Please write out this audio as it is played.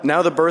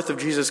Now the birth of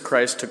Jesus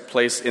Christ took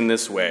place in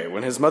this way.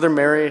 When his mother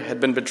Mary had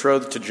been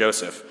betrothed to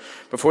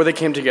Joseph, before they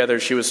came together,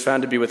 she was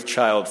found to be with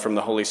child from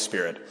the Holy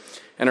Spirit.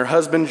 And her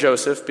husband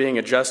Joseph, being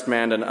a just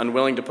man and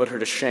unwilling to put her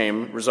to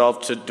shame,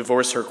 resolved to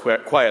divorce her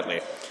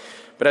quietly.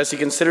 But as he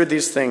considered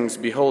these things,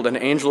 behold, an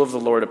angel of the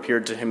Lord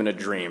appeared to him in a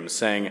dream,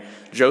 saying,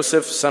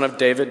 Joseph, son of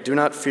David, do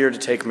not fear to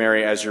take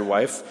Mary as your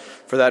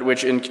wife, for that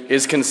which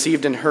is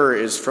conceived in her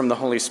is from the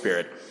Holy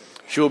Spirit.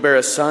 She will bear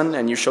a son,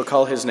 and you shall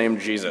call his name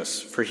Jesus,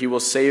 for he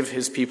will save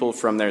his people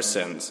from their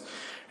sins.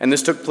 And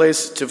this took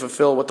place to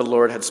fulfill what the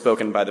Lord had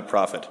spoken by the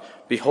prophet.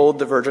 Behold,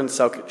 the virgin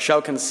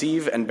shall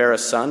conceive and bear a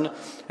son,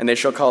 and they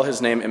shall call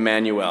his name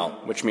Emmanuel,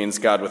 which means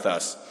God with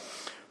us.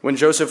 When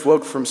Joseph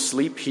woke from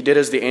sleep, he did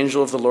as the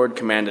angel of the Lord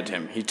commanded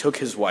him. He took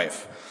his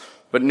wife,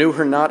 but knew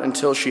her not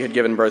until she had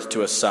given birth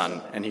to a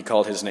son, and he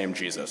called his name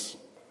Jesus.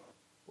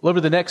 Well, over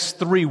the next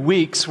 3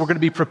 weeks, we're going to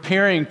be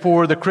preparing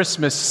for the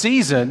Christmas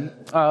season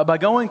by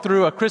going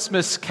through a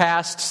Christmas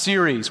cast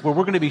series where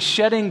we're going to be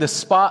shedding the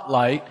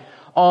spotlight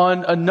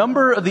on a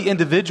number of the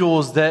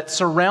individuals that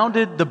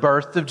surrounded the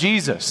birth of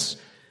Jesus.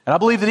 And I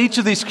believe that each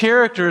of these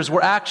characters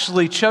were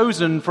actually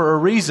chosen for a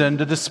reason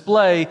to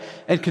display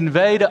and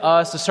convey to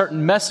us a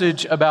certain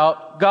message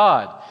about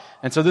God.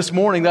 And so this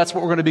morning, that's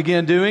what we're going to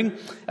begin doing.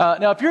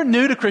 Now, if you're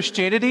new to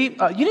Christianity,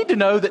 you need to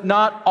know that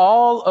not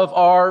all of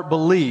our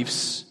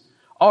beliefs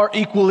are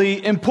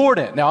equally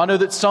important. Now, I know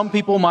that some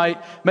people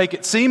might make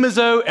it seem as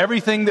though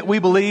everything that we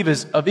believe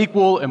is of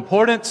equal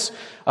importance,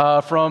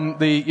 from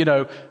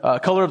the,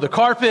 color of the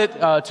carpet,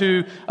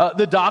 to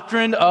the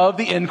doctrine of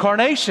the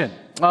incarnation.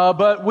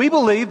 But we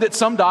believe that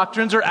some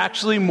doctrines are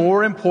actually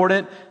more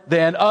important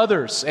than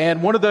others.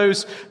 And one of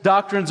those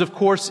doctrines, of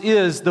course,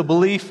 is the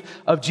belief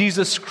of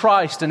Jesus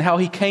Christ and how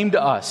he came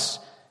to us.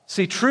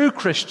 See, true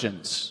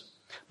Christians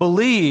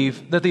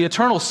believe that the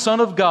eternal Son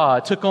of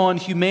God took on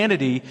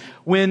humanity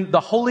when the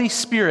Holy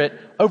Spirit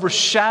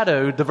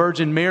overshadowed the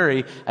Virgin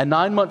Mary, and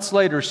 9 months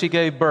later she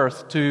gave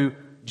birth to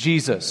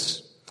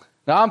Jesus.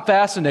 Now, I'm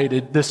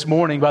fascinated this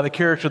morning by the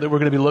character that we're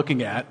going to be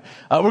looking at.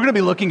 We're going to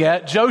be looking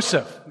at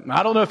Joseph.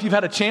 I don't know if you've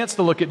had a chance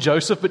to look at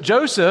Joseph, but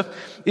Joseph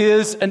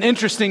is an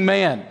interesting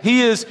man.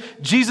 He is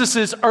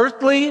Jesus'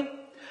 earthly,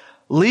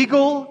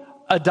 legal,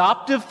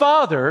 adoptive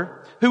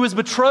father who was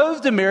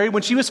betrothed to Mary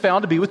when she was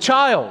found to be with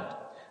child.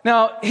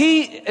 Now,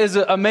 he as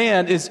a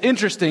man is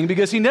interesting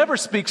because he never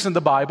speaks in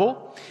the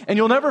Bible, and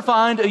you'll never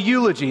find a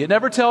eulogy. It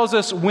never tells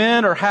us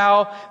when or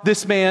how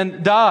this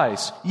man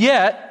dies.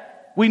 Yet,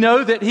 we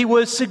know that he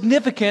was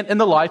significant in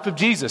the life of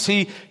Jesus.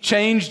 He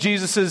changed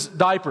Jesus'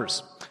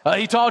 diapers.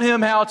 He taught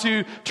him how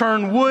to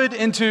turn wood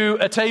into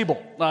a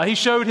table. He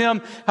showed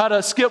him how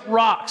to skip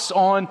rocks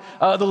on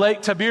the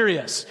Lake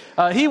Tiberias.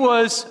 He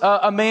was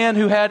a man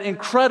who had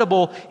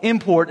incredible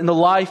import in the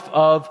life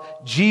of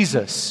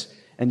Jesus.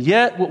 And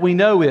yet, what we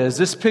know is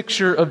this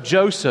picture of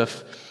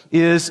Joseph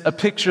is a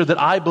picture that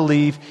I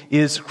believe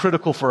is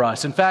critical for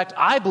us. In fact,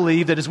 I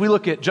believe that as we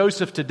look at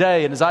Joseph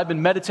today, and as I've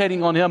been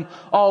meditating on him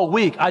all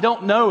week, I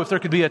don't know if there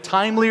could be a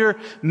timelier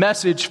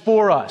message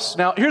for us.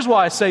 Now, here's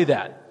why I say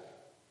that.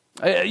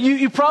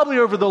 You probably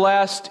over the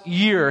last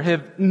year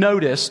have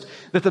noticed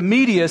that the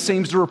media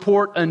seems to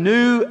report a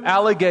new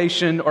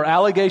allegation or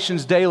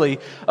allegations daily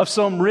of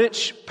some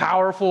rich,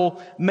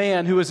 powerful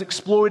man who has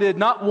exploited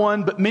not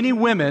one but many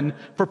women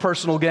for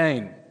personal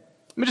gain.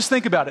 I mean, just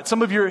think about it.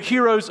 Some of your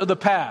heroes of the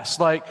past,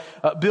 like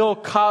Bill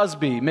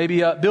Cosby,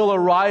 maybe Bill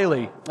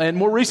O'Reilly, and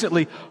more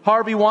recently,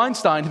 Harvey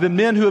Weinstein, have been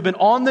men who have been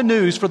on the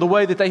news for the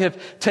way that they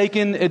have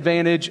taken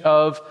advantage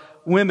of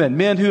women,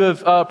 men who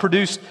have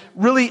produced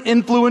really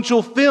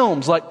influential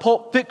films like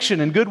Pulp Fiction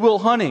and Good Will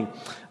Hunting.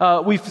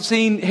 We've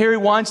seen Harry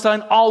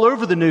Weinstein all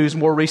over the news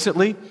more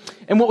recently.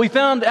 And what we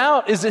found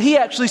out is that he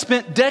actually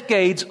spent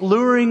decades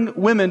luring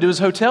women to his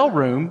hotel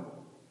room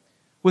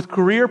with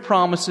career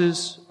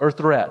promises or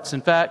threats.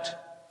 In fact,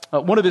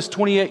 one of his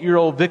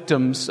 28-year-old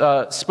victims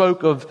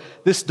spoke of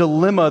this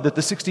dilemma that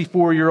the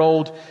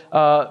 64-year-old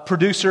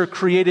producer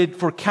created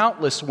for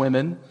countless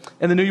women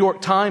in the New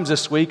York Times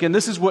this week. And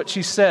this is what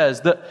she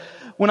says, that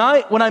when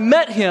I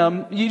met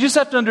him, you just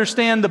have to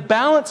understand the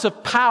balance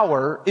of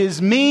power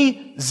is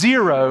me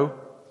 0,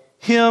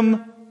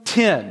 him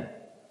 10.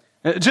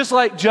 Just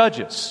like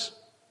judges.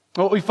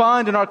 What we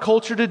find in our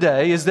culture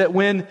today is that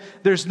when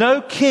there's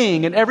no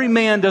king and every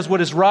man does what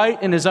is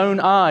right in his own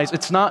eyes,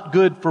 it's not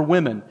good for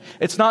women.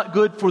 It's not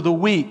good for the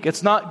weak.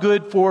 It's not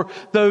good for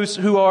those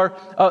who are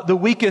the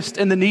weakest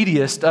and the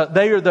neediest.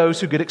 They are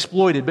those who get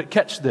exploited. But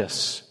catch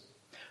this.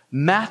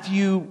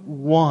 Matthew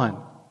 1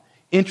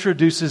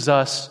 introduces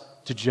us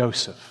to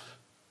Joseph.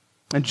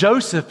 And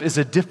Joseph is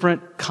a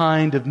different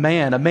kind of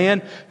man, a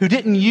man who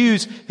didn't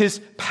use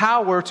his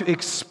power to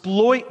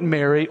exploit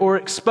Mary or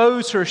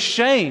expose her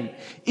shame.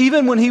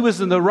 Even when he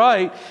was in the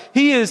right,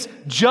 he is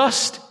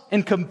just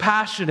and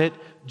compassionate,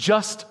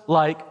 just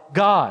like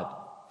God.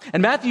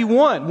 And Matthew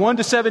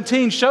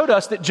 1:1-17 showed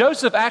us that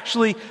Joseph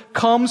actually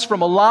comes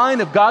from a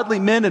line of godly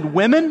men and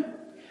women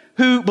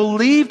who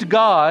believed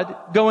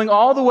God going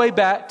all the way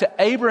back to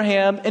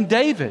Abraham and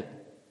David.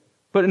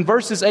 But in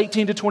verses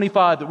 18 to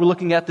 25 that we're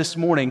looking at this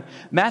morning,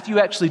 Matthew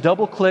actually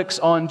double clicks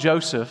on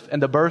Joseph and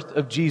the birth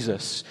of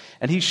Jesus.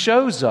 And he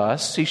shows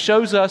us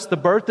the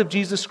birth of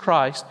Jesus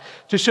Christ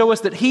to show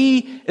us that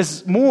he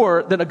is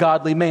more than a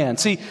godly man.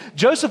 See,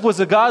 Joseph was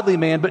a godly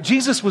man, but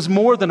Jesus was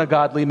more than a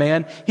godly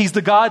man. He's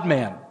the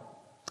God-man.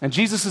 And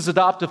Jesus'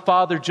 adoptive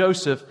father,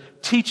 Joseph,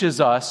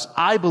 teaches us,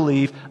 I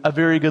believe, a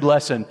very good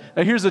lesson.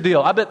 Now, here's the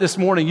deal. I bet this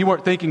morning you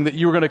weren't thinking that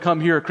you were going to come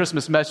hear a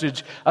Christmas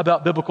message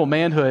about biblical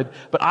manhood,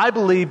 but I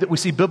believe that we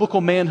see biblical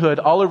manhood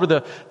all over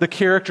the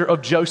character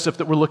of Joseph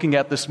that we're looking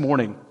at this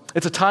morning.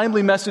 It's a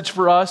timely message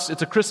for us.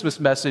 It's a Christmas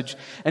message.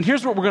 And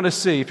here's what we're going to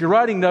see. If you're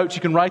writing notes,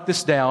 you can write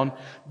this down.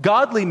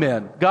 Godly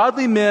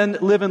men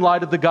live in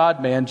light of the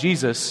God-man,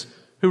 Jesus,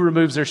 who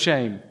removes their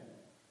shame.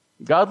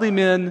 Godly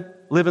men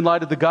live in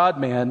light of the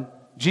God-man,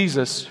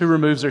 Jesus, who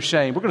removes their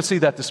shame. We're going to see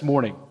that this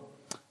morning.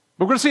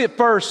 We're going to see it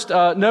first,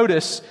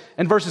 notice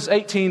in verses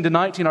 18 to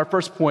 19, our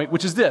first point,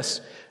 which is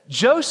this.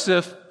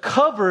 Joseph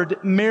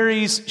covered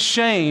Mary's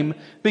shame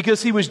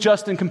because he was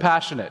just and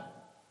compassionate.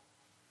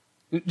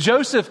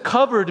 Joseph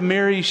covered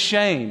Mary's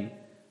shame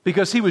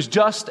because he was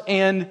just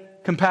and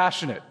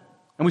compassionate.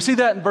 And we see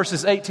that in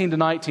verses 18 to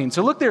 19.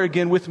 So look there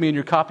again with me in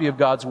your copy of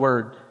God's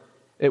Word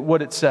at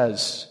what it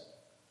says.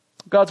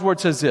 God's Word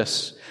says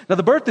this. Now,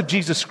 the birth of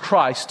Jesus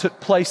Christ took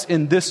place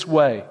in this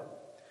way.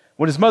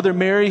 When his mother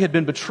Mary had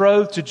been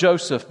betrothed to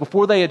Joseph,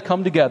 before they had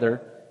come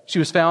together, she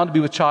was found to be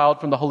with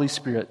child from the Holy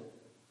Spirit.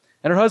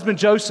 And her husband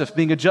Joseph,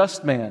 being a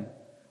just man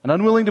and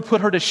unwilling to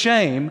put her to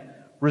shame,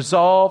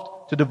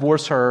 resolved to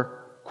divorce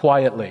her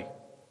quietly.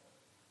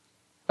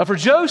 Now, for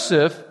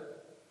Joseph,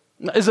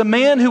 as a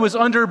man who was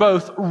under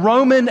both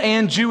Roman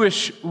and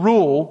Jewish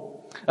rule,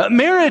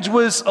 marriage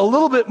was a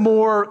little bit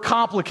more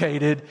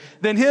complicated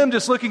than him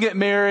just looking at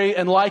Mary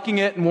and liking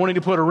it and wanting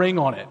to put a ring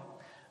on it.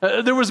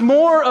 There was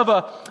more of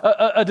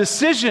a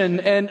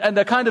decision and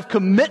a kind of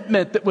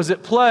commitment that was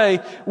at play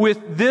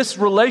with this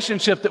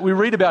relationship that we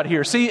read about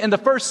here. See, in the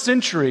first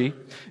century,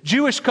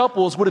 Jewish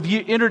couples would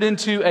have entered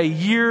into a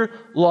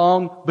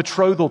year-long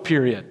betrothal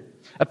period.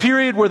 A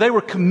period where they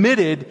were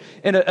committed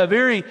in a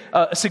very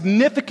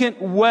significant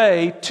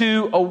way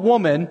to a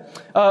woman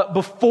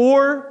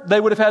before they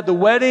would have had the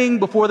wedding,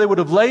 before they would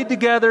have laid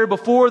together,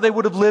 before they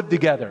would have lived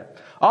together.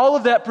 All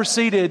of that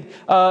preceded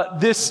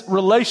this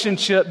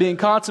relationship being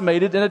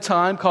consummated in a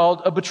time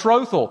called a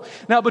betrothal.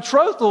 Now,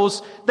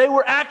 betrothals, they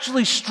were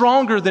actually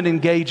stronger than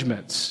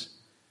engagements.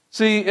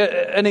 See,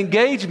 an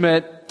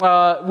engagement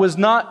was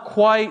not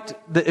quite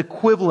the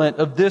equivalent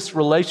of this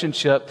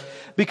relationship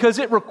because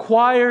it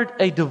required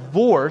a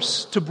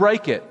divorce to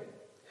break it.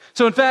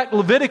 So in fact,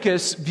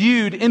 Leviticus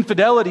viewed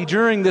infidelity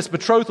during this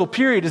betrothal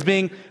period as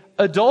being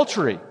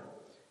adultery.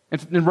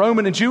 In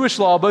Roman and Jewish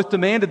law, both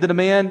demanded that a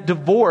man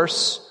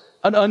divorce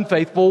an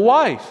unfaithful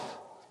wife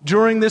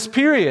during this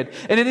period.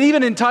 And it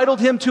even entitled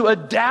him to a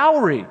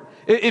dowry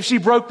if she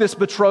broke this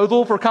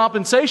betrothal for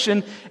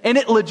compensation. And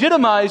it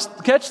legitimized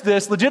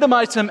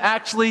him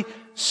actually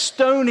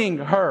stoning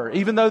her,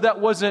 even though that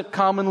wasn't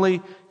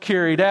commonly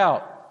carried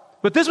out.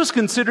 But this was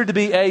considered to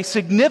be a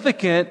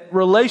significant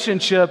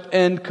relationship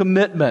and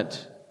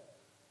commitment.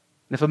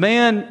 And if a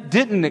man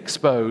didn't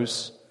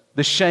expose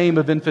the shame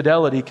of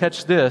infidelity,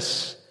 catch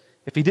this,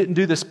 if he didn't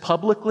do this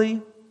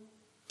publicly,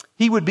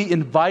 he would be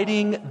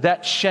inviting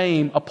that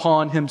shame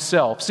upon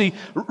himself. See,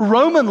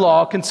 Roman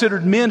law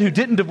considered men who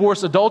didn't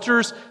divorce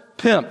adulterers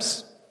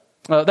pimps.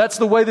 That's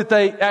the way that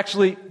they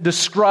actually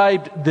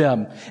described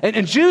them.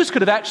 And Jews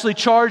could have actually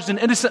charged an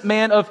innocent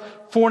man of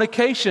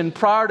fornication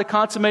prior to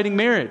consummating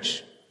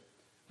marriage.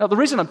 Now, the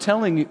reason I'm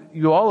telling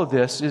you all of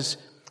this is,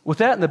 with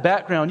that in the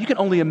background, you can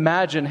only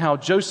imagine how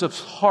Joseph's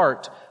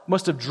heart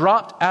must have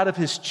dropped out of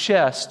his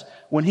chest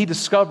when he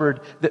discovered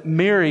that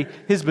Mary,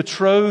 his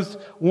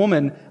betrothed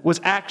woman, was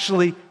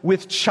actually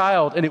with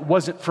child and it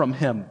wasn't from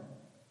him.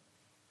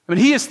 I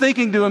mean, he is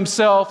thinking to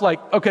himself, like,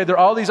 okay, there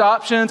are all these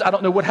options. I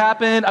don't know what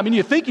happened. I mean,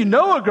 you think you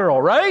know a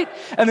girl, right?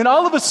 And then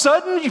all of a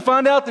sudden, you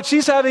find out that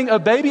she's having a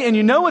baby and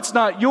you know it's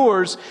not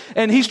yours.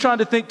 And he's trying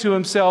to think to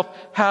himself,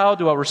 how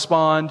do I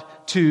respond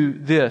to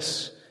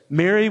this?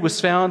 Mary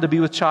was found to be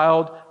with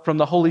child from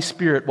the Holy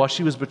Spirit while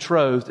she was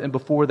betrothed and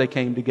before they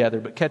came together.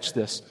 But catch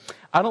this.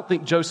 I don't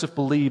think Joseph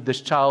believed this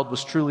child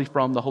was truly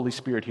from the Holy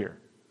Spirit here.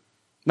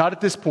 Not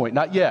at this point,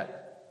 not yet.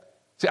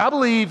 See, I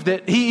believe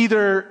that he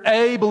either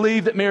A,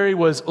 believed that Mary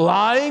was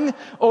lying,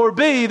 or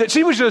B, that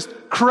she was just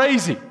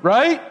crazy,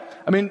 right?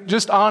 I mean,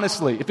 just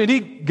honestly, if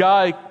any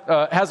guy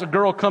has a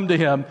girl come to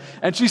him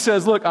and she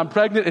says, look, I'm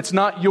pregnant, it's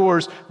not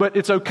yours, but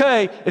it's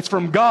okay, it's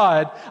from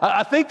God,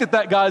 I think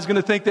that guy is going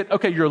to think that,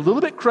 okay, you're a little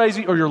bit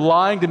crazy or you're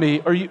lying to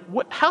me, or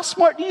how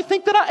smart do you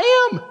think that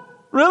I am?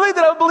 Really?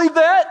 That I would believe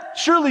that?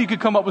 Surely you could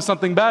come up with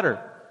something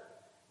better.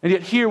 And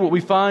yet here what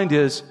we find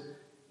is,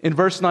 in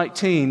verse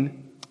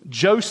 19,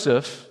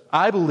 Joseph,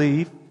 I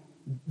believe,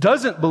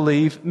 doesn't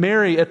believe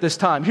Mary at this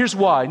time. Here's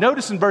why.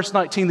 Notice in verse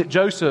 19 that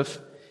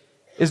Joseph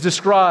is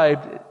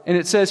described, and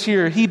it says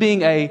here, he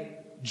being a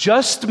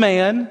just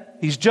man,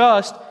 he's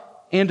just,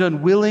 and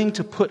unwilling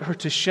to put her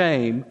to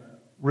shame,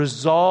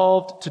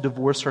 resolved to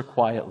divorce her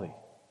quietly.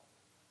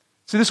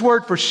 See, this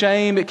word for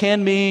shame, it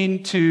can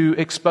mean to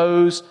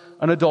expose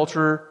an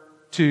adulterer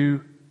to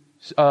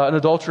an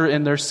adulterer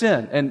in their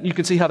sin. And you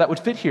can see how that would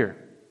fit here.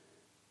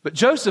 But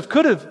Joseph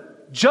could have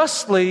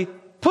justly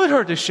put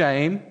her to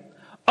shame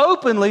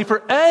openly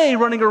for A,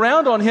 running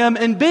around on him,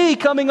 and B,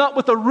 coming up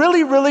with a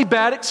really, really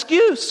bad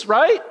excuse,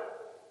 right?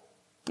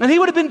 And he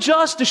would have been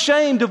just to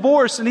shame,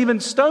 divorce, and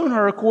even stone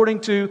her according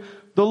to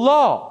the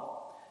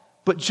law.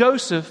 But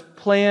Joseph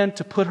planned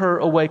to put her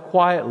away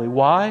quietly.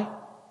 Why?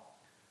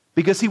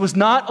 Because he was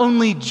not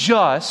only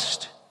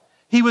just,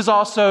 he was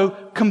also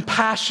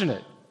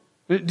compassionate.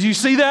 Do you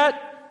see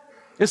that?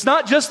 It's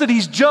not just that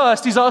he's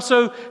just, he's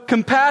also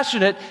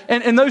compassionate.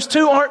 And those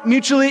two aren't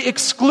mutually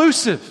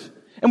exclusive.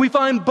 And we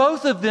find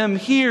both of them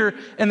here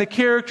in the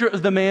character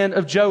of the man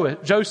of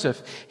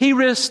Joseph. He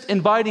risked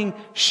inviting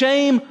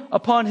shame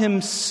upon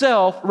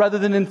himself rather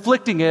than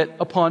inflicting it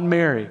upon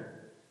Mary.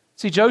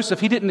 See, Joseph,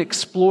 he didn't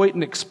exploit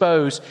and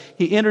expose.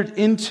 He entered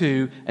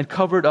into and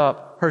covered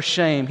up her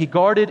shame. He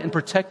guarded and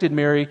protected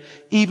Mary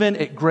even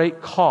at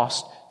great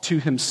cost to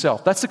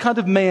himself. That's the kind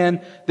of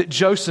man that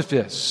Joseph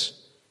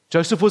is.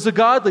 Joseph was a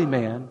godly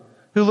man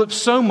who looked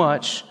so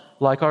much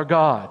like our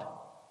God.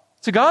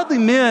 So godly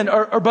men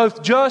are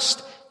both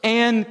just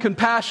and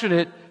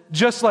compassionate,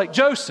 just like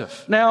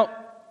Joseph. Now,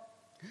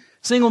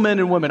 single men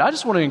and women, I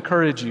just want to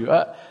encourage you,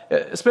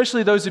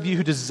 especially those of you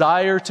who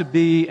desire to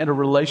be in a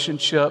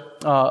relationship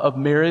of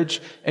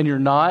marriage and you're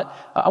not.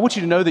 I want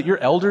you to know that your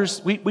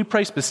elders, we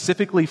pray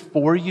specifically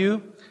for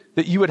you,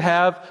 that you would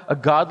have a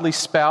godly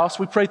spouse.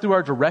 We pray through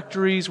our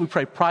directories. We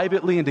pray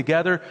privately and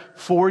together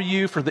for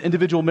you, for the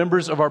individual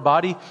members of our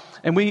body.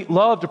 And we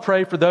love to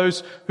pray for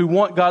those who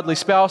want godly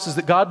spouses,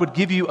 that God would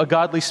give you a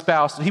godly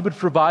spouse, that He would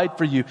provide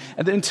for you.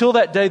 And that until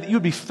that day, that you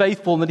would be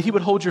faithful and that He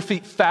would hold your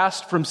feet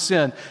fast from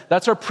sin.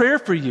 That's our prayer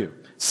for you.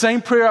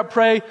 Same prayer I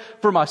pray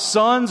for my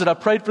sons, and I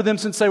prayed for them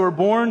since they were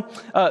born.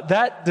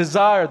 That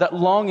desire, that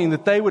longing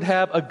that they would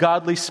have a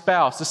godly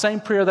spouse. The same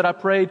prayer that I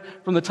prayed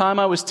from the time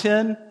I was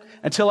 10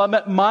 until I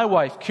met my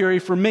wife, Carrie,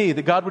 for me,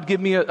 that God would give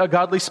me a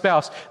godly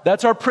spouse.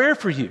 That's our prayer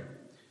for you.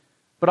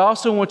 But I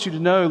also want you to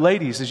know,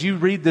 ladies, as you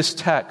read this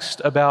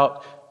text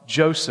about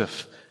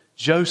Joseph,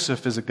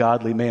 Joseph is a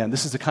godly man.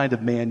 This is the kind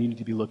of man you need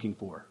to be looking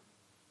for.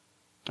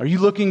 Are you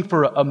looking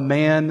for a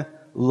man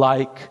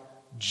like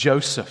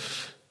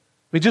Joseph?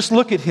 I mean, just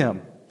look at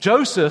him.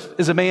 Joseph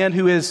is a man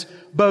who is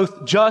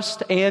both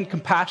just and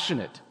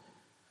compassionate.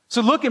 So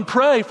look and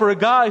pray for a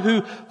guy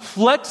who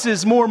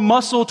flexes more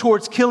muscle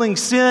towards killing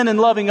sin and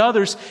loving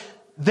others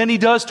than he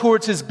does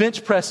towards his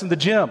bench press in the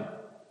gym.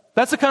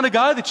 That's the kind of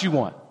guy that you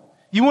want.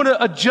 You want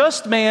a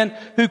just man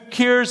who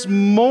cares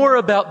more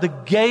about the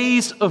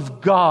gaze of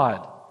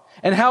God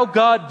and how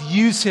God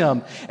views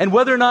him and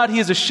whether or not he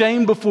is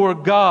ashamed before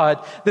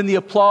God than the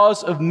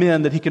applause of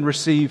men that he can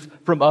receive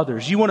from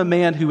others. You want a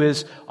man who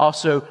is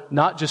also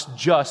not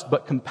just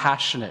but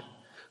compassionate,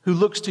 who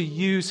looks to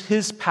use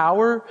his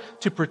power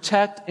to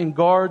protect and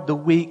guard the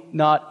weak,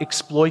 not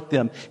exploit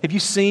them. Have you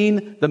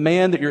seen the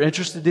man that you're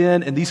interested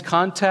in these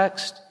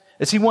contexts?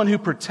 Is he one who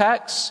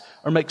protects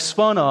or makes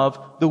fun of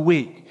the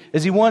weak?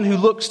 Is he one who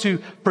looks to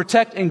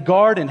protect and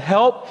guard and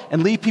help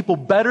and leave people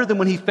better than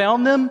when he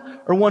found them?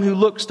 Or one who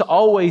looks to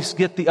always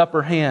get the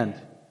upper hand?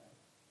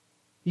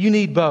 You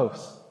need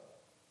both.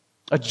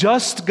 A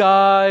just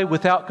guy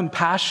without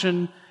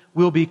compassion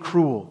will be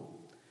cruel.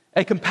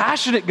 A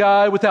compassionate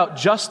guy without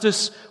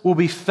justice will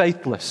be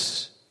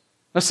faithless.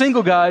 Now,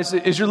 single guys,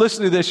 as you're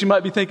listening to this, you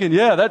might be thinking,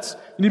 yeah, you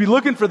need to be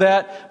looking for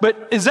that.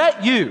 But is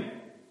that you?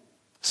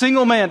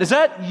 Single man, is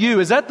that you?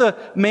 Is that the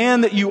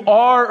man that you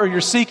are or you're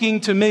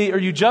seeking to meet? Are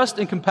you just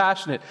and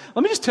compassionate?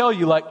 Let me just tell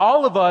you, like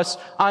all of us,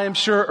 I am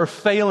sure, are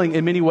failing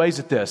in many ways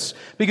at this.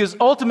 Because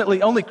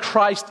ultimately, only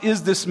Christ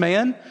is this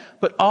man.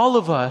 But all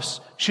of us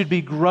should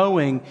be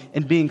growing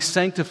and being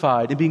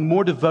sanctified and being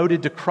more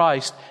devoted to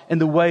Christ in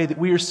the way that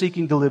we are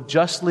seeking to live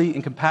justly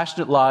and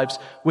compassionate lives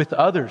with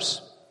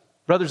others.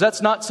 Brothers,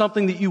 that's not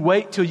something that you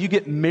wait till you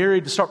get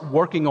married to start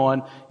working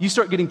on. You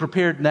start getting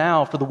prepared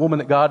now for the woman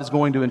that God is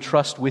going to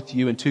entrust with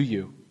you and to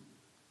you.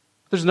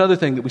 There's another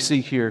thing that we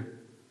see here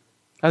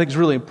I think is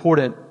really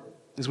important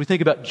as we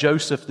think about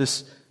Joseph,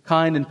 this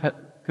kind and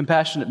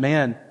compassionate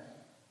man.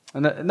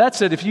 And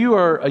that's it. If you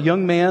are a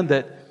young man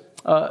that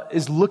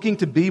is looking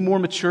to be more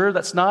mature,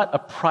 that's not a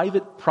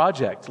private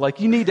project. Like,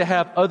 you need to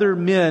have other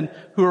men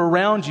who are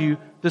around you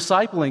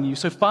discipling you.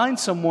 So find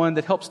someone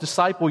that helps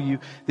disciple you,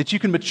 that you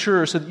can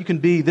mature so that you can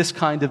be this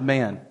kind of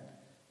man.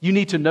 You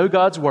need to know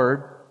God's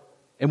Word.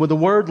 And when the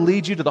Word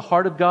leads you to the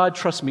heart of God,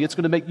 trust me, it's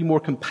going to make you more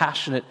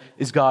compassionate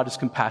as God is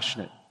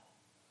compassionate.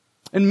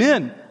 And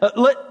men,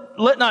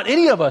 let not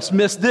any of us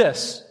miss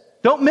this.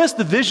 Don't miss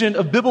the vision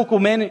of biblical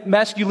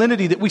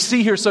masculinity that we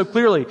see here so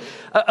clearly.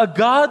 A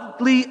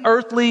godly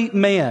earthly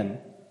man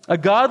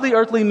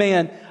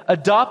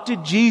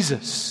adopted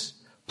Jesus,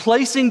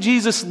 placing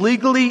Jesus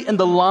legally in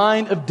the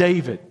line of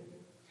David.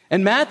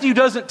 And Matthew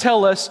doesn't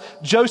tell us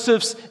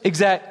Joseph's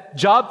exact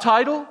job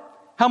title,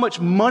 how much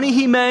money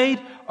he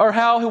made, or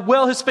how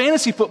well his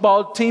fantasy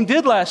football team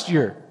did last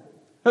year.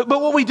 But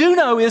what we do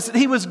know is that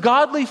he was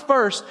godly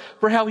first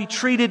for how he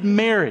treated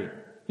Mary.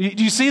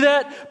 Do you see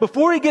that?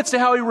 Before he gets to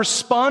how he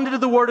responded to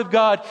the Word of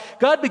God,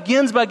 God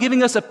begins by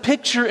giving us a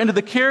picture into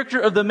the character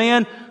of the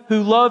man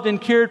who loved and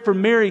cared for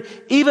Mary,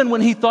 even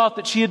when he thought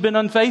that she had been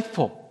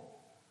unfaithful.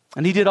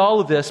 And he did all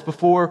of this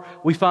before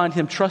we find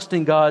him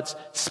trusting God's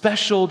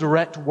special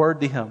direct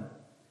word to him.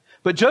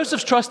 But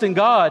Joseph's trust in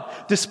God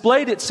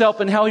displayed itself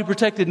in how he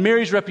protected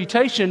Mary's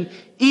reputation,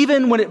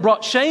 even when it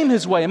brought shame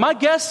his way. And my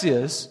guess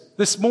is,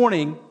 this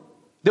morning,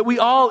 that we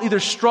all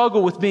either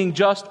struggle with being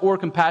just or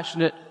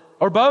compassionate,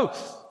 or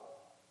both.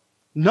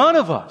 None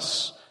of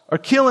us are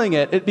killing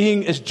it at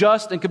being as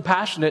just and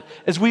compassionate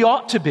as we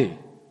ought to be.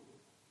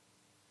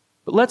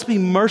 But let's be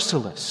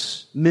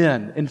merciless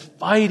men in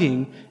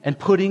fighting and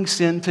putting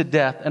sin to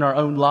death in our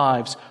own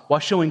lives while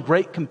showing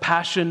great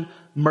compassion,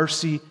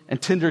 mercy,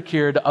 and tender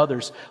care to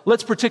others.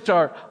 Let's protect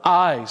our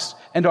eyes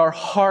and our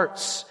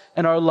hearts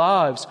and our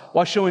lives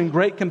while showing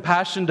great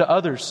compassion to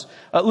others.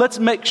 Let's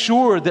make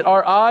sure that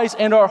our eyes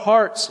and our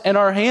hearts and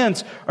our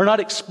hands are not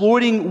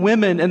exploiting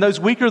women and those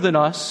weaker than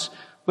us,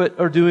 but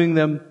are doing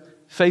them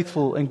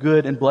faithful and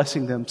good and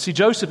blessing them. See,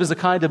 Joseph is the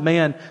kind of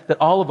man that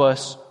all of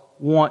us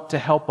want to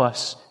help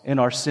us in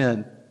our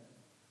sin.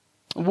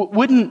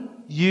 Wouldn't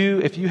you,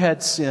 if you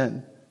had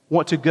sin,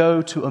 want to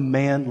go to a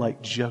man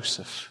like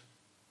Joseph?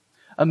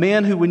 A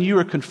man who, when you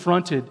are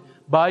confronted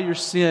by your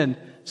sin,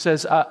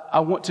 says, I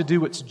want to do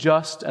what's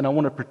just, and I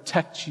want to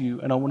protect you,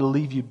 and I want to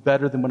leave you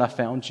better than when I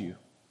found you.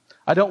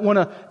 I don't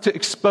want to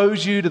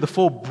expose you to the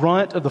full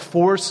brunt of the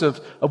force of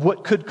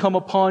what could come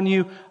upon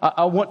you.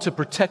 I want to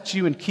protect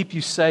you and keep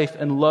you safe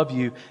and love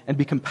you and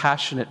be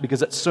compassionate,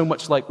 because that's so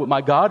much like what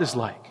my God is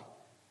like.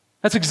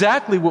 That's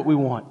exactly what we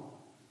want.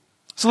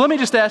 So let me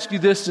just ask you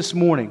this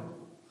morning.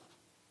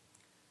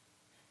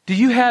 Do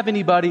you have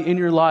anybody in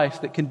your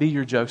life that can be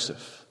your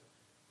Joseph,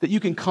 that you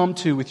can come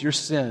to with your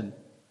sin?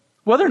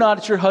 Whether or not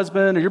it's your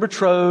husband or your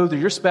betrothed or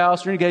your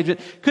spouse or your engagement,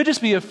 could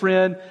just be a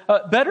friend.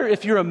 Better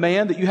if you're a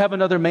man that you have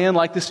another man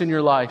like this in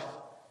your life.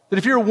 That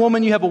if you're a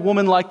woman, you have a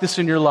woman like this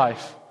in your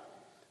life.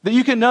 That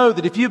you can know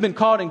that if you've been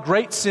caught in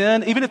great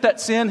sin, even if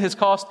that sin has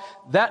cost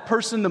that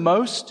person the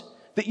most,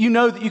 that you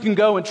know that you can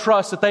go and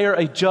trust that they are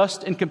a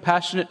just and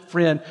compassionate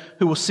friend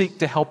who will seek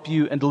to help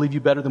you and to leave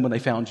you better than when they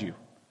found you.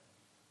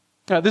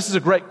 Now, this is a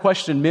great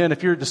question, men.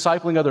 If you're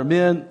discipling other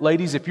men,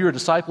 ladies, if you're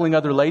discipling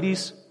other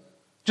ladies,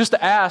 just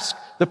to ask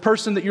the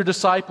person that you're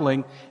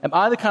discipling, am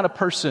I the kind of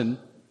person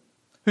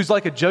who's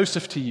like a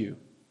Joseph to you,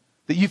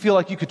 that you feel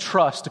like you could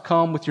trust to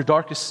come with your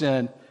darkest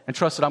sin and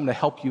trust that I'm going to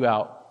help you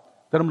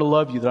out, that I'm going to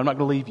love you, that I'm not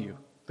going to leave you,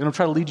 that I'm going to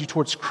try to lead you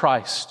towards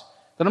Christ,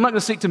 that I'm not going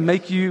to seek to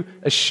make you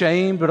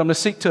ashamed, but I'm going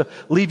to seek to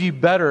leave you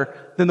better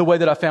than the way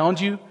that I found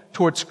you,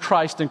 towards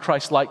Christ and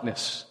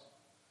Christ-likeness.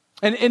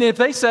 And if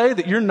they say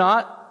that you're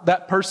not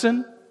that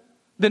person,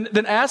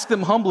 then ask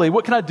them humbly,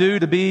 what can I do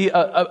to be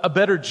a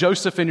better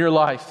Joseph in your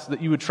life,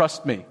 that you would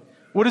trust me?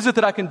 What is it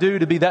that I can do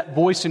to be that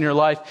voice in your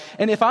life?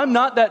 And if I'm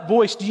not that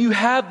voice, do you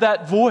have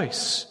that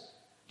voice?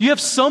 Do you have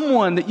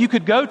someone that you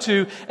could go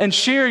to and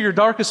share your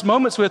darkest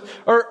moments with?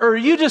 Or are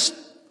you just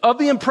of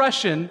the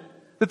impression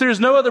that there's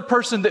no other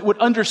person that would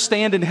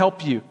understand and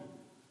help you?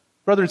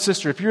 Brother and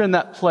sister, if you're in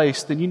that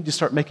place, then you need to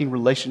start making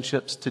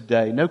relationships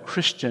today. No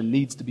Christian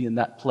needs to be in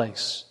that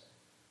place.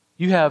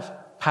 You have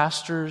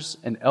pastors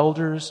and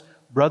elders,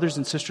 brothers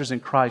and sisters in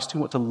Christ who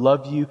want to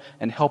love you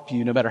and help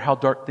you no matter how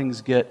dark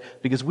things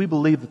get, because we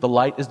believe that the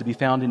light is to be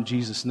found in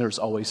Jesus and there's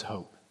always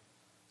hope.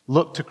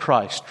 Look to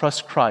Christ,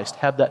 trust Christ,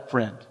 have that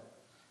friend.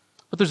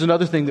 But there's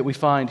another thing that we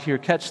find here.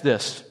 Catch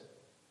this.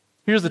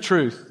 Here's the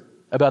truth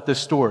about this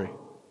story.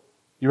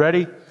 You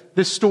ready?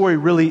 This story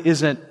really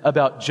isn't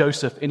about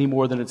Joseph any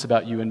more than it's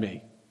about you and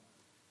me.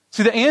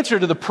 See, the answer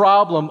to the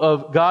problem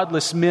of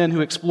godless men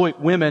who exploit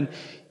women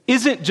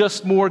isn't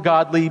just more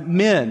godly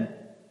men.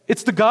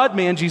 It's the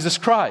God-man, Jesus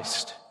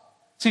Christ.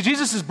 See,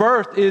 Jesus'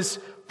 birth is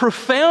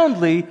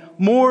profoundly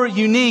more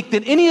unique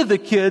than any of the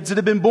kids that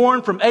have been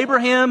born from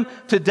Abraham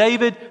to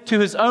David to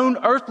his own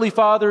earthly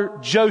father,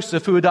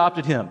 Joseph, who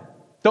adopted him.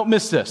 Don't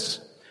miss this.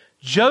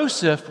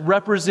 Joseph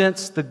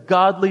represents the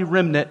godly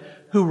remnant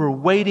who were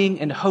waiting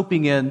and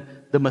hoping in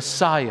the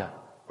Messiah,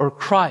 or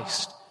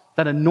Christ,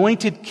 that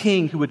anointed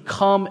king who would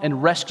come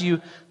and rescue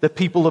the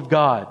people of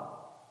God.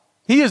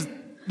 He is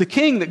the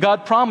king that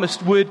God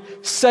promised would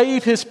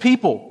save his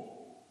people.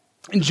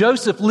 And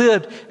Joseph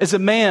lived as a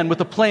man with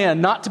a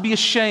plan not to be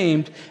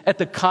ashamed at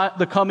the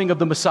coming of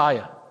the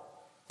Messiah.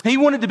 He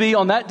wanted to be,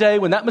 on that day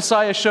when that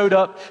Messiah showed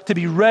up, to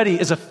be ready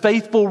as a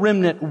faithful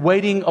remnant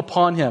waiting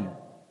upon him.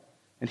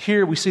 And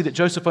here we see that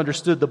Joseph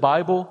understood the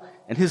Bible,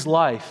 and his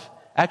life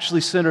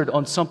actually centered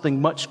on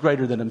something much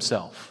greater than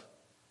himself.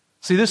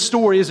 See, this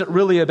story isn't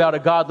really about a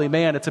godly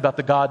man, it's about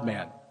the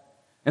God-man.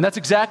 And that's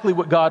exactly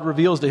what God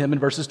reveals to him in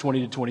verses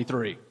 20 to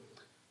 23.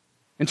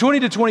 In 20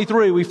 to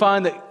 23, we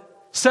find that,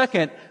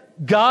 second,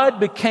 God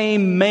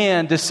became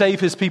man to save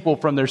his people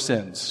from their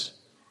sins.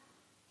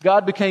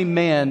 God became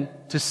man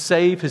to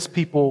save his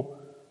people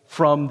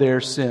from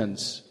their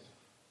sins.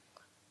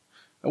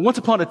 And once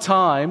upon a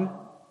time,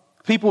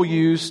 people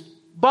used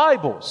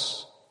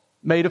Bibles.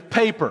 made of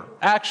paper,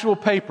 actual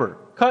paper,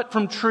 cut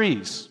from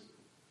trees.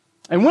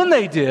 And when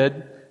they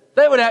did,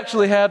 they would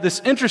actually have this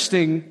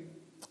interesting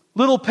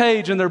little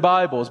page in their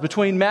Bibles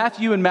between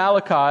Matthew and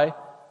Malachi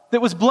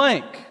that was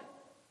blank.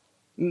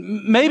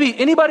 Maybe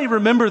anybody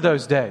remember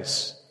those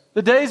days?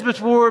 The days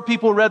before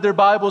people read their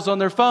Bibles on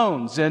their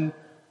phones and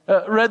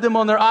read them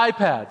on their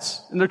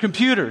iPads and their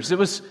computers. It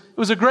was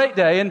a great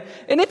day. And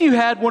if you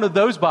had one of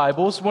those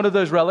Bibles, one of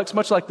those relics,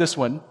 much like this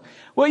one,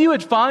 what you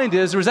would find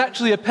is there was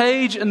actually a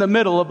page in the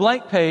middle, a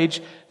blank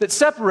page, that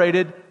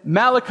separated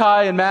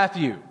Malachi and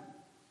Matthew.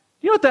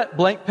 You know what that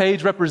blank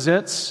page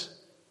represents?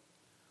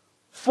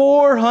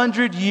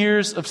 400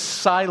 years of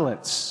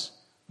silence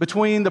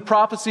between the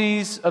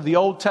prophecies of the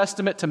Old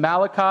Testament to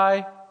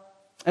Malachi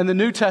and the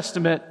New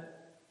Testament,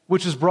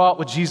 which was brought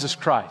with Jesus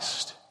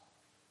Christ.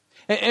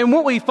 And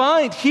what we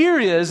find here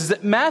is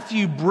that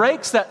Matthew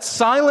breaks that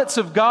silence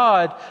of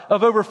God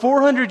of over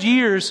 400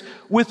 years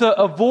with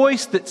a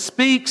voice that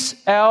speaks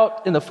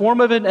out in the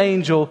form of an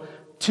angel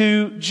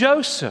to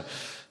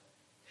Joseph.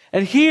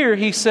 And here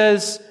he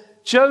says,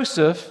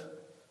 Joseph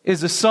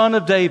is the son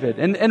of David.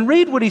 And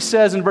read what he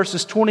says in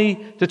verses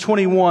 20 to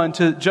 21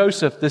 to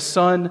Joseph, the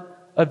son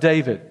of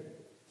David.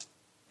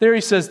 There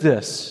he says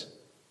this.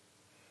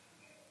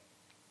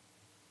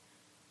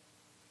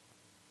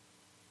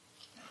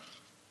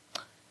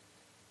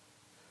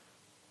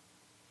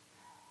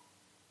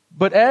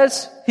 But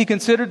as he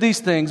considered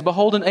these things,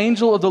 behold, an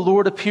angel of the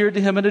Lord appeared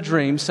to him in a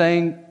dream,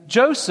 saying,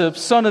 Joseph,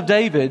 son of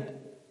David,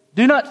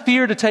 do not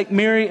fear to take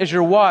Mary as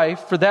your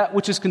wife, for that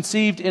which is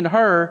conceived in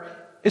her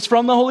is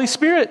from the Holy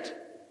Spirit.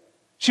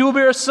 She will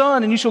bear a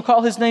son, and you shall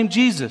call his name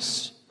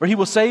Jesus, for he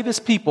will save his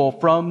people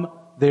from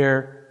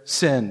their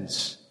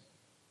sins.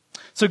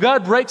 So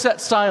God breaks that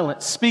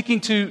silence, speaking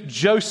to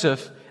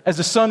Joseph as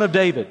the son of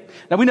David.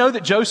 Now we know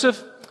that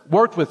Joseph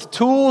worked with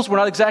tools. We're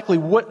not exactly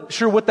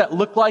sure what that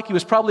looked like. He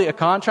was probably a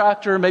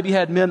contractor, maybe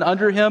had men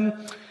under him.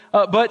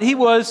 But he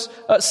was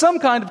some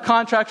kind of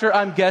contractor,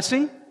 I'm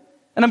guessing.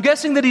 And I'm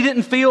guessing that he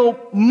didn't feel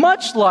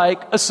much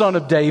like a son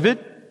of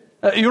David.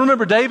 You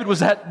remember David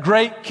was that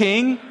great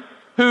king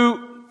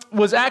who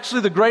was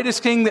actually the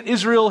greatest king that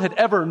Israel had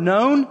ever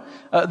known.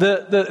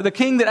 The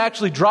king that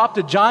actually dropped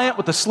a giant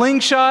with a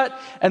slingshot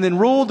and then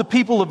ruled the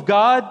people of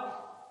God.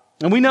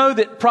 And we know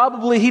that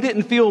probably he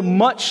didn't feel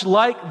much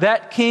like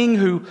that king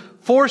who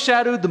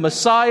foreshadowed the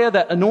Messiah,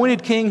 that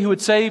anointed king who would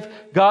save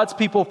God's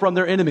people from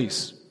their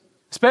enemies.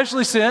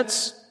 Especially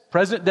since,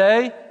 present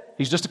day,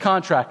 he's just a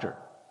contractor.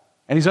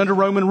 And he's under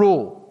Roman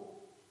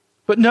rule.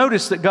 But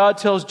notice that God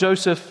tells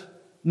Joseph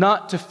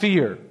not to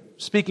fear,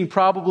 speaking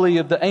probably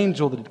of the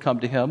angel that had come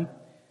to him,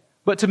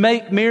 but to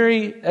make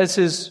Mary as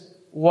his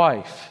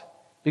wife,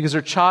 because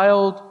her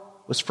child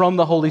was from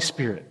the Holy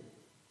Spirit.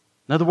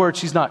 In other words,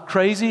 she's not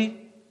crazy.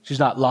 She's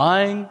not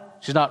lying.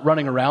 She's not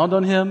running around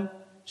on him.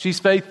 She's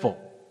faithful.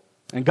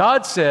 And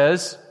God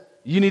says,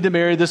 you need to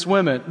marry this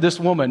woman.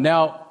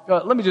 Now,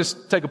 let me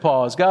just take a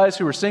pause. Guys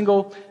who are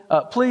single,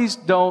 please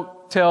don't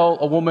tell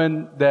a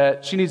woman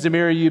that she needs to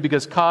marry you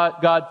because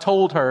God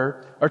told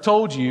her or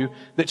told you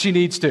that she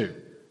needs to.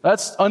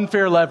 That's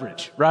unfair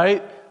leverage,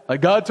 right?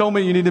 Like, God told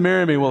me you need to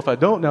marry me. Well, if I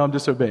don't now, I'm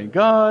disobeying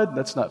God.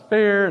 That's not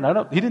fair.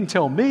 And he didn't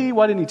tell me.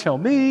 Why didn't he tell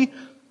me?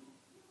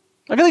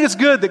 I think it's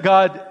good that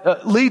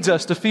God leads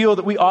us to feel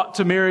that we ought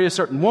to marry a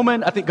certain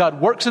woman. I think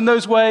God works in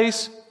those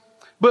ways.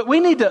 But we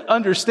need to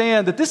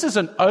understand that this is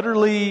an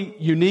utterly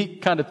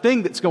unique kind of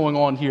thing that's going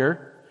on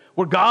here,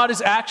 where God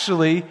is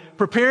actually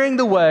preparing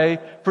the way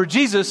for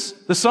Jesus,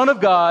 the Son of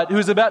God, who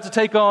is about to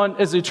take on,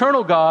 as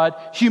eternal God,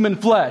 human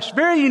flesh.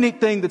 Very unique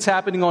thing that's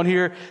happening on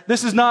here.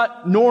 This is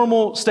not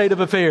normal state of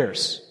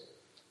affairs.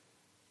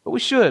 But we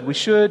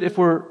should, if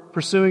we're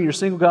pursuing, you're a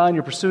single guy and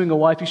you're pursuing a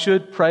wife, you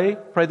should pray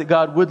that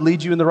God would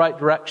lead you in the right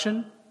direction.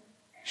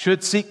 You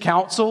should seek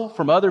counsel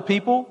from other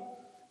people.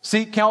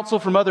 Seek counsel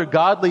from other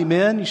godly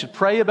men. You should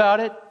pray about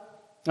it.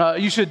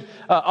 You should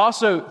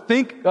also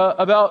think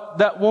about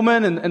that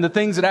woman and the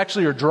things that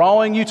actually are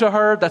drawing you to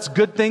her. That's a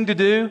good thing to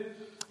do.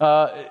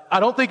 I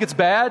don't think it's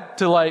bad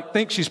to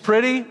think she's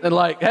pretty and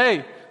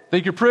hey,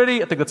 think you're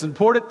pretty. I think that's an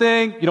important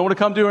thing. You don't want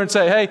to come to her and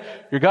say, hey,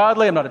 you're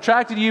godly. I'm not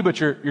attracted to you, but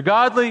you're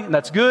godly, and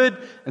that's good.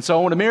 And so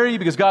I want to marry you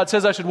because God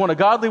says I should want a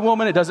godly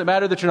woman. It doesn't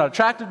matter that you're not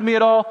attracted to me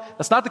at all.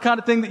 That's not the kind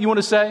of thing that you want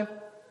to say.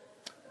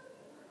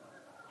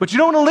 But you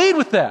don't want to lead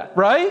with that,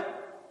 right?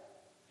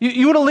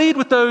 You want to lead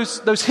with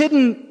those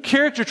hidden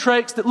character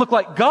traits that look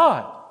like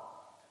God.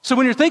 So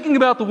when you're thinking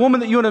about the woman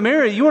that you want to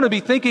marry, you want to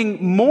be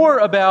thinking more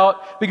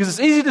about, because it's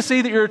easy to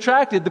see that you're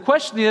attracted. The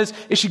question is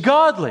she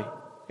godly?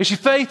 Is she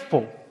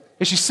faithful?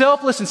 Is she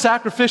selfless and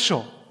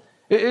sacrificial?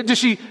 Does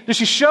she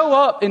show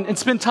up and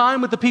spend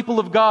time with the people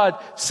of God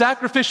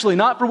sacrificially,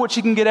 not for what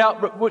she can get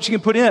out, but what she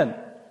can put in?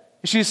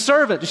 Is she a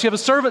servant? Does she have a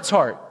servant's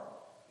heart?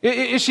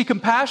 Is she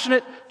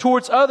compassionate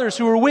towards others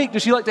who are weak?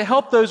 Does she like to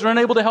help those who are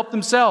unable to help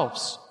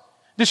themselves?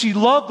 Does she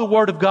love the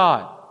Word of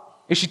God?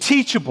 Is she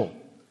teachable?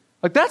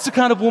 That's the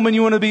kind of woman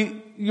you want to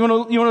be, you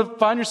want to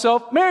find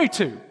yourself married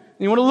to, and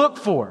you want to look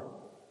for.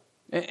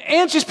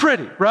 And she's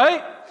pretty,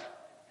 right?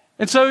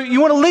 And so you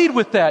want to lead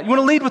with that. You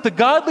want to lead with the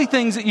godly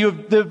things that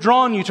have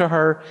drawn you to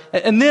her,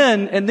 and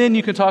then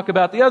you can talk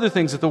about the other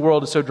things that the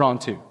world is so drawn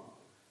to.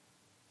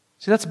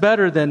 See, that's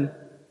better than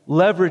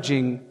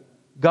leveraging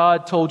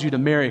God told you to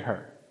marry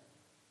her.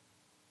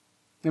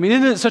 I mean,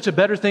 isn't it such a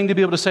better thing to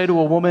be able to say to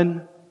a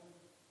woman,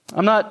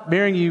 I'm not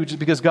marrying you just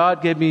because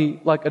God gave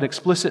me like an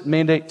explicit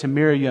mandate to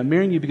marry you. I'm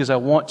marrying you because I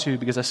want to,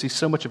 because I see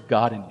so much of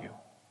God in you.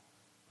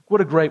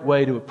 What a great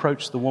way to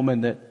approach the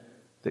woman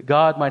that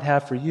God might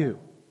have for you.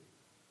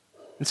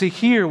 And see,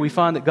 here we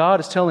find that God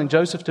is telling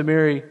Joseph to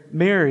marry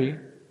Mary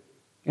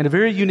in a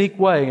very unique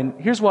way. And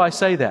here's why I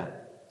say that.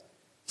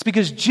 It's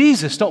because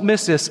Jesus, don't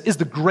miss this, is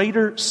the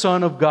greater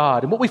Son of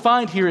God. And what we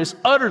find here is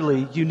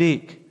utterly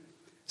unique.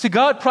 See,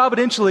 God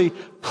providentially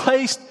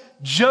placed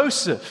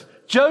Joseph,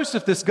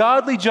 this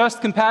godly,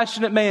 just,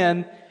 compassionate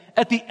man,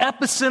 at the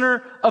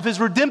epicenter of his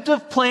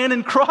redemptive plan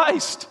in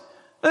Christ.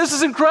 This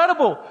is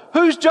incredible.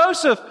 Who's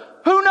Joseph?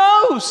 Who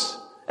knows?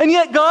 And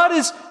yet God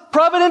has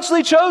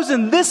providentially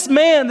chosen this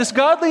man, this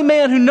godly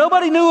man who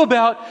nobody knew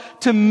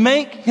about, to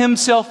make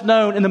himself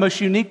known in the most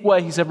unique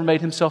way he's ever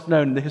made himself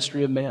known in the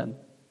history of man.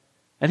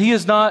 And he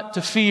is not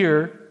to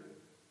fear,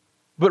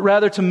 but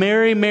rather to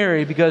marry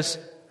Mary, because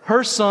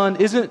her son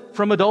isn't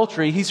from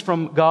adultery, he's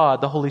from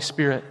God, the Holy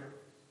Spirit.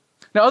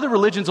 Now, other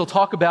religions will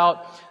talk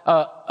about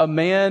a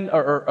man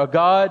or a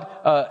God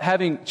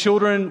having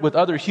children with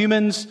other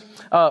humans.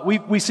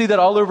 We see that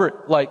all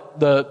over, like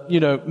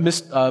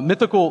the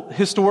mythical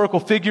historical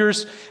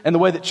figures and the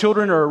way that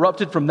children are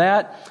erupted from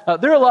that.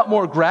 They're a lot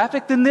more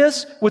graphic than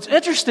this. What's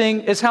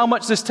interesting is how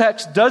much this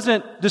text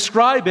doesn't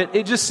describe it.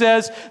 It just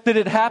says that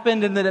it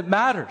happened and that it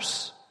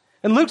matters.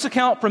 And Luke's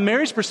account from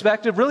Mary's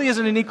perspective really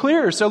isn't any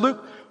clearer. So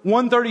Luke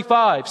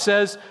 1:35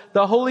 says,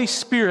 "The Holy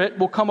Spirit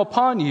will come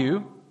upon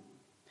you,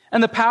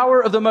 and the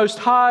power of the Most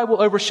High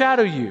will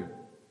overshadow you.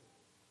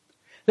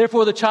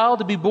 Therefore, the child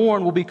to be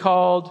born will be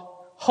called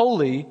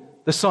Holy,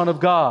 the Son of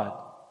God."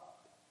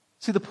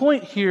 See, the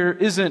point here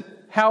isn't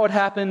how it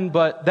happened,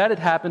 but that it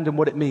happened and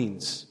what it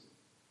means.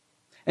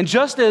 And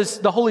just as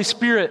the Holy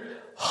Spirit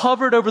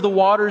hovered over the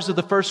waters of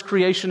the first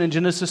creation in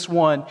Genesis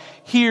 1,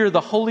 here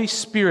the Holy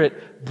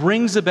Spirit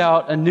brings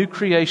about a new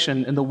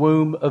creation in the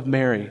womb of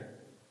Mary.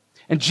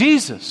 And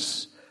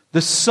Jesus,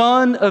 the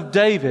Son of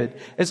David,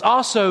 is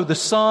also the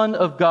Son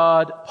of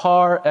God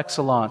par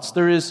excellence.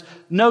 There is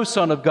no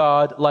Son of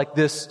God like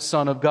this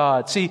Son of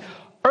God. See,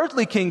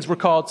 earthly kings were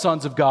called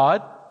sons of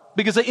God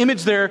because they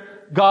imaged their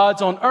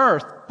gods on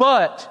earth.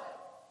 But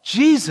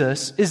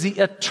Jesus is the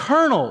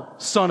eternal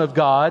Son of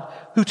God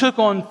who took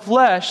on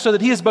flesh so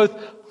that he is both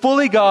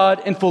fully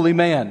God and fully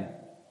man.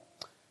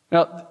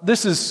 Now,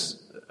 this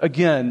is,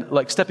 again,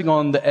 like stepping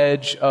on the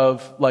edge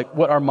of like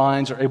what our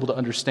minds are able to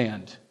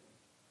understand.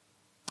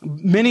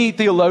 Many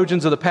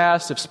theologians of the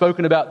past have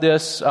spoken about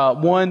this.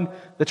 One,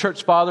 the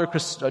church father,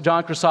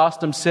 John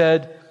Chrysostom,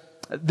 said,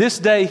 "This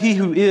day he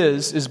who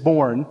is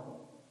born,"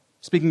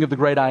 speaking of the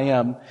great I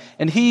am,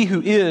 "and he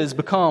who is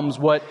becomes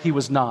what he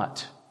was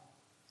not."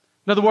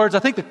 In other words, I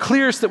think the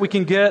clearest that we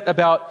can get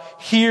about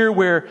here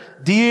where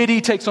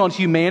deity takes on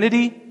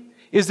humanity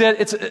is that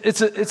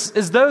it's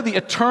as though the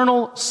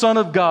eternal Son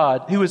of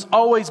God, who has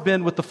always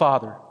been with the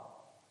Father,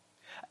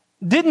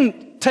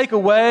 didn't take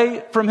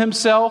away from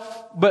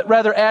himself, but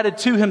rather added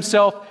to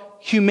himself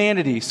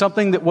humanity,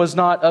 something that was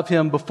not of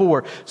him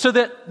before. So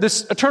that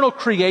this eternal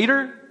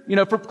creator,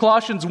 for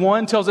Colossians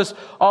 1 tells us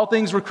all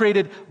things were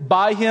created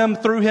by him,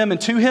 through him,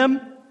 and to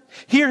him,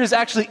 here has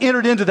actually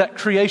entered into that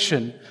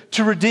creation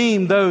to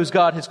redeem those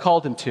God has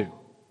called him to.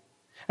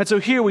 And so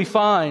here we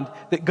find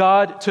that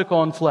God took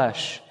on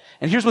flesh.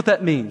 And here's what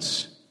that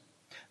means.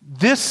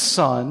 This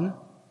Son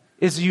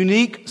is a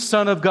unique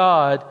Son of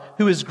God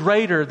who is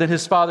greater than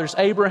his fathers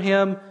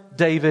Abraham,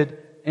 David,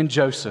 and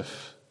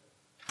Joseph.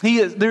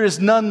 There is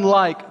none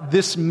like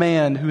this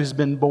man who has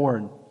been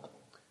born.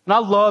 And I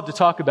love to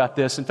talk about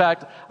this. In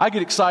fact, I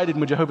get excited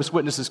when Jehovah's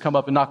Witnesses come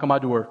up and knock on my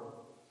door.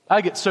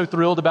 I get so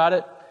thrilled about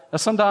it. Now,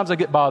 sometimes I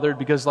get bothered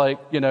because,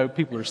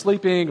 people are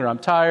sleeping or I'm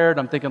tired.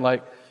 I'm thinking,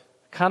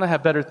 kind of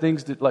have better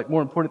things,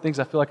 more important things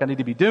I feel like I need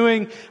to be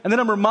doing. And then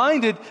I'm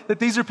reminded that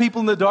these are people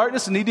in the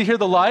darkness and need to hear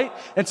the light.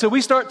 And so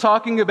we start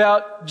talking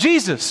about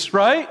Jesus,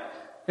 right?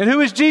 And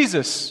who is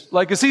Jesus?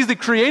 Is he the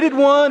created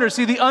one or is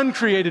he the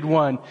uncreated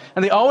one?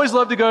 And they always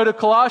love to go to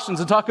Colossians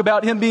and talk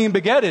about him being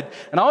begetted.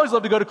 And I always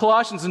love to go to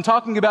Colossians and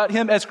talking about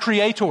him as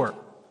creator,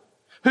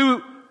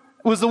 who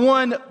was the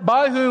one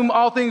by whom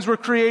all things were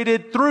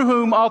created, through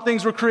whom all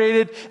things were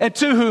created, and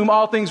to whom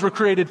all things were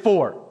created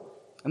for.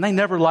 And they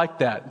never liked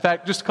that. In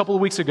fact, just a couple of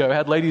weeks ago, I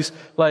had ladies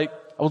I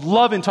was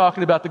loving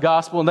talking about the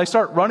gospel, and they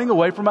start running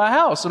away from my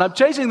house. And I'm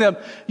chasing them.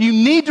 You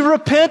need to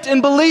repent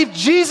and believe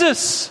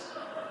Jesus.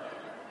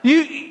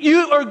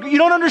 You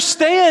don't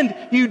understand.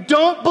 You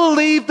don't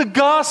believe the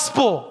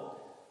gospel.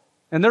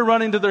 And they're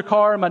running to their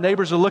car, and my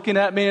neighbors are looking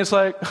at me, and it's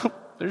like,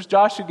 there's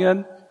Josh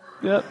again.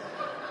 Yep.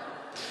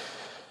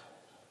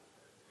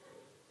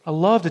 I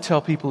love to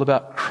tell people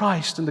about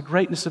Christ and the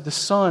greatness of the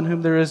Son,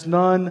 whom there is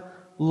none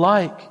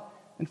like.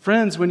 And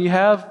friends, when you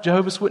have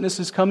Jehovah's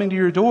Witnesses coming to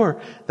your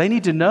door, they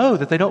need to know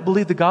that they don't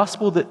believe the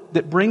gospel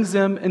that brings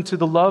them into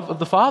the love of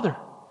the Father.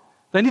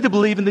 They need to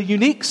believe in the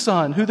unique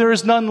Son, who there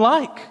is none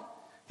like.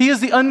 He is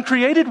the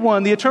uncreated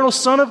one, the eternal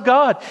Son of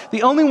God,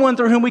 the only one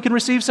through whom we can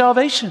receive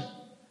salvation.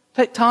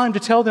 Take time to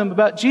tell them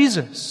about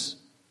Jesus.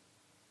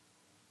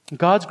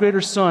 God's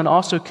greater Son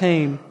also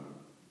came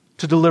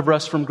to deliver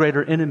us from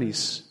greater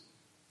enemies.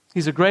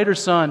 He's a greater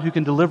Son who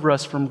can deliver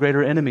us from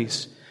greater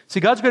enemies. See,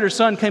 God's greater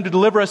Son came to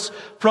deliver us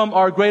from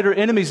our greater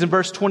enemies in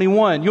verse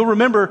 21. You'll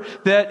remember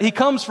that he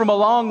comes from a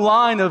long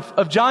line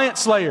of giant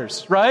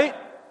slayers, right?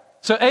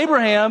 So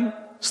Abraham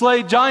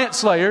slayed giant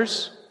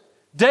slayers.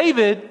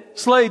 David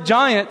slayed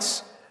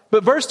giants.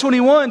 But verse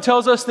 21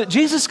 tells us that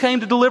Jesus came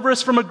to deliver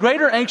us from a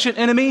greater ancient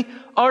enemy,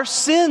 our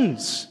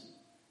sins.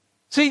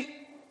 See,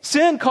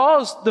 sin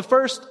caused the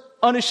first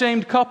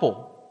unashamed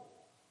couple,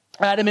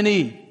 Adam and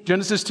Eve,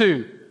 Genesis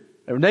 2.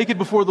 They were naked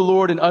before the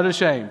Lord and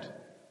unashamed.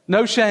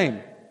 No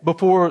shame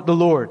before the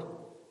Lord.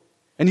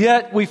 And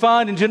yet we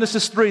find in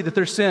Genesis 3 that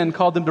their sin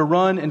called them to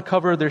run and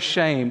cover their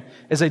shame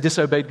as they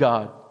disobeyed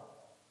God.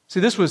 See,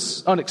 this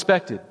was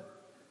unexpected.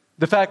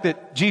 The fact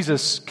that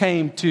Jesus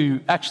came to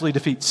actually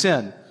defeat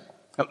sin.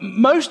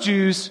 Most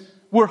Jews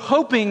were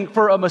hoping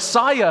for a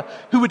Messiah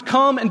who would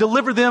come and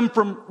deliver them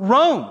from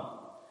Rome.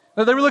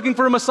 Now, they were looking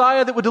for a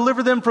Messiah that would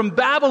deliver them from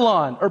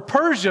Babylon or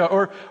Persia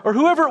or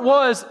whoever it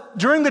was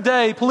during the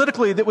day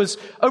politically that was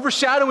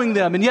overshadowing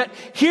them. And yet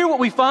here what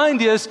we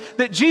find is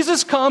that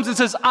Jesus comes and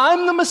says,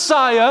 I'm the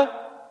Messiah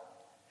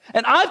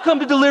and I've come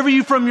to deliver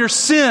you from your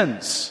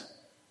sins.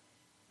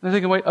 And they're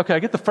thinking, wait, okay, I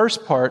get the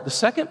first part. The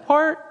second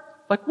part?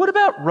 Like, what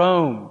about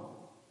Rome?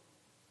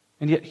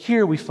 And yet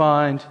here we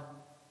find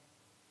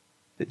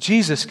that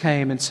Jesus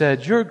came and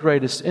said, your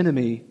greatest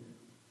enemy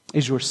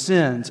is your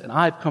sins, and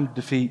I've come to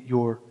defeat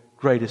your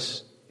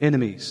greatest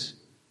enemies.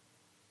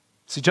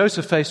 See,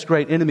 Joseph faced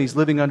great enemies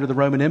living under the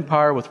Roman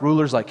Empire with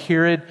rulers like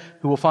Herod,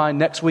 who we'll find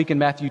next week in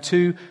Matthew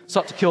 2,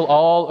 sought to kill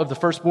all of the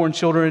firstborn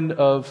children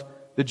of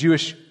the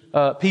Jewish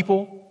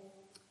people.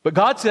 But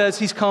God says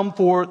he's come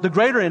for the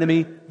greater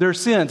enemy, their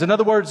sins. In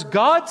other words,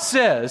 God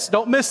says,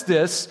 don't miss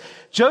this,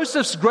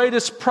 Joseph's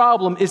greatest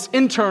problem is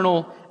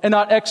internal and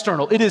not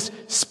external. It is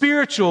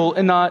spiritual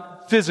and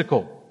not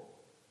physical.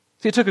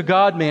 See, it took a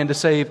God-man to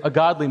save a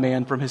godly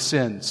man from his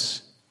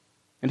sins.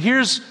 And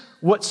here's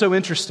what's so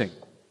interesting.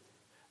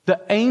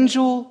 The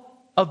angel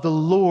of the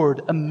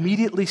Lord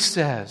immediately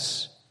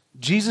says,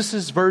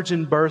 Jesus'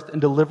 virgin birth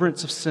and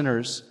deliverance of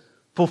sinners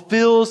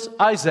fulfills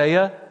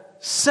Isaiah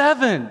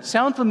 7.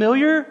 Sound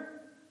familiar?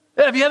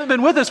 If you haven't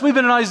been with us, we've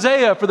been in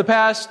Isaiah for the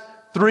past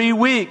 3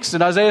 weeks,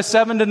 in Isaiah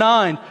 7 to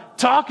 9,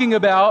 talking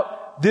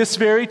about this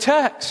very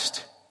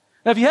text.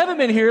 Now, if you haven't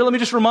been here, let me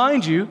just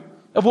remind you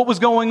of what was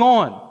going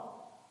on.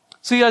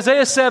 See,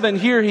 Isaiah 7,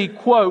 here he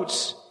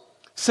quotes,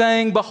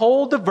 saying,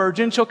 behold, the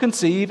virgin shall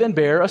conceive and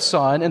bear a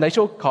son, and they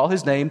shall call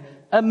his name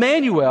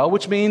Emmanuel,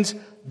 which means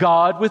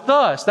God with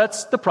us.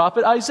 That's the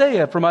prophet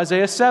Isaiah from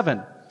Isaiah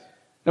 7.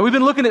 Now, we've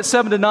been looking at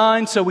 7 to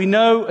 9, so we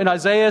know in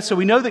Isaiah, so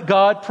we know that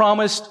God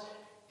promised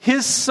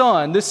his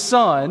son, this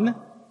son,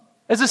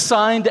 as a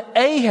sign to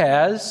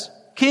Ahaz,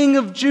 king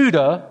of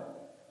Judah,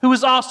 who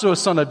was also a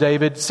son of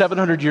David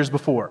 700 years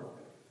before.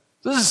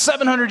 This is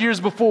 700 years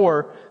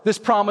before this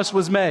promise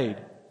was made.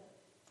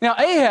 Now,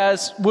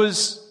 Ahaz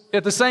was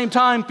at the same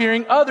time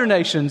fearing other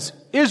nations,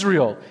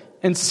 Israel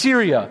and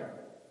Syria,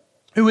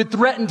 who had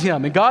threatened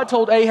him. And God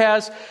told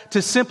Ahaz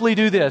to simply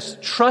do this: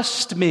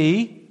 trust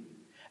me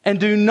and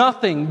do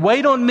nothing.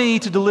 Wait on me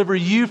to deliver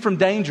you from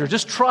danger.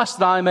 Just trust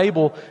that I am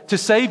able to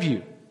save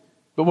you.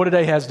 But what did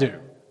Ahaz do?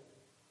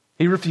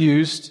 He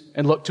refused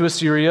and looked to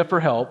Assyria for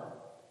help.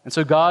 And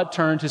so God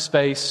turned his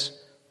face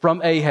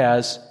from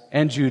Ahaz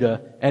and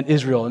Judah and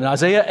Israel. In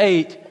Isaiah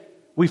 8,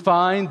 we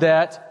find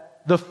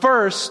that the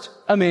first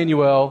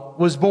Emmanuel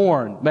was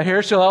born.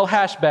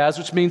 Maher-shalal-hash-baz,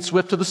 which means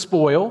swift to the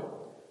spoil.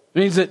 It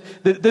means that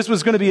this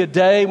was going to be a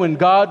day when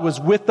God was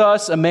with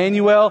us,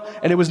 Emmanuel,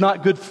 and it was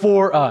not good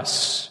for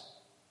us.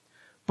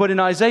 But in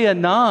Isaiah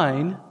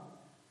 9,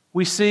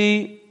 we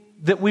see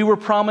that we were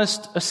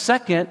promised a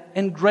second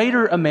and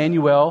greater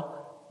Emmanuel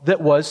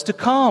that was to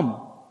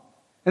come.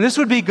 And this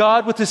would be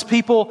God with his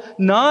people,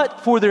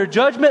 not for their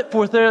judgment,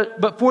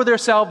 but for their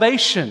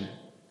salvation.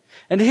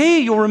 And he,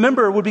 you'll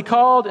remember, would be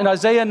called in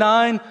Isaiah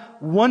 9,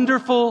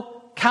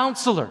 Wonderful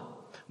Counselor,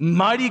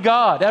 Mighty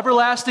God,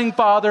 Everlasting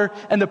Father,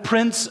 and the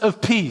Prince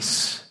of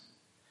Peace.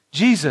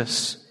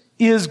 Jesus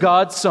is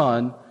God's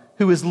Son,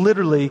 who is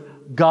literally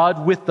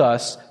God with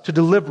us to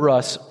deliver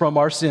us from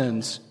our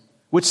sins,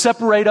 which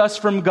separate us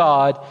from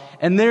God,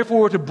 and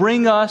therefore to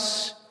bring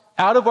us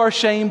out of our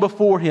shame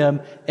before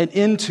him and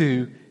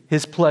into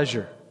his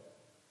pleasure.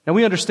 And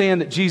we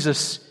understand that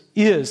Jesus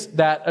is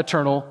that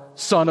eternal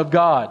Son of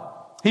God.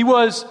 He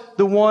was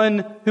the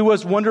one who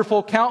was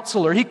Wonderful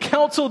Counselor. He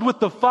counseled with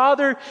the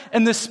Father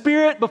and the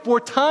Spirit before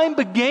time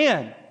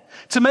began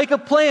to make a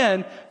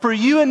plan for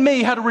you and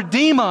me how to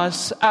redeem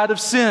us out of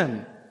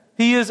sin.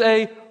 He is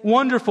a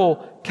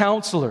wonderful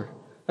counselor.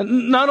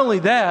 And not only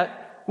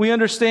that, we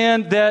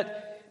understand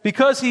that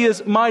because he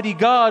is mighty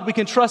God, we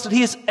can trust that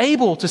he is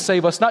able to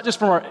save us, not just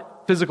from our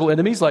physical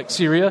enemies like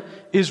Syria,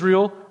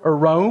 Israel, or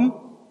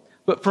Rome,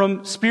 but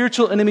from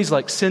spiritual enemies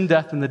like sin,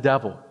 death, and the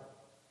devil.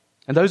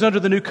 And those under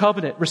the new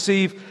covenant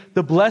receive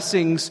the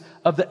blessings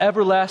of the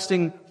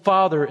everlasting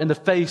Father in the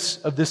face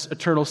of this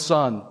eternal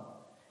Son.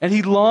 And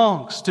he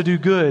longs to do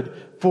good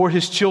for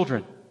his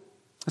children.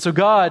 And so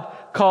God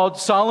called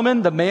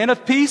Solomon the man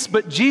of peace,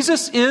 but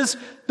Jesus is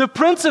the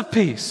Prince of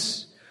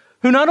Peace,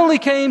 who not only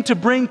came to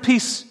bring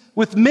peace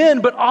with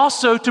men, but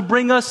also to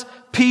bring us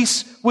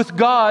peace with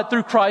God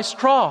through Christ's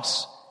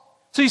cross.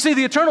 So you see,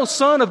 the eternal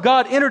Son of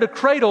God entered a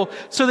cradle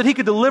so that he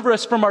could deliver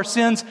us from our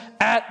sins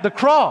at the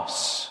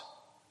cross.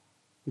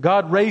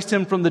 God raised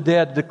him from the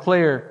dead to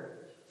declare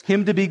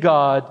him to be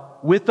God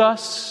with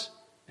us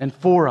and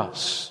for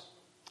us,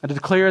 and to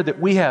declare that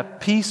we have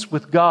peace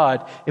with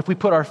God if we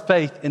put our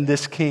faith in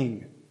this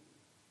King.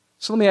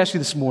 So let me ask you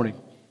this morning,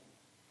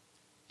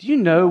 do you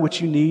know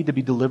what you need to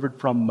be delivered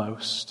from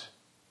most?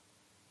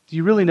 Do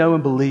you really know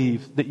and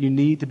believe that you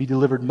need to be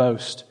delivered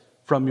most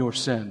from your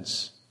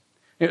sins?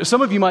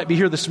 Some of you might be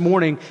here this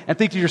morning and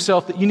think to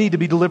yourself that you need to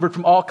be delivered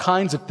from all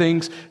kinds of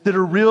things that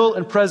are real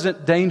and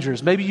present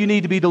dangers. Maybe you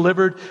need to be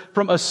delivered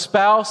from a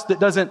spouse that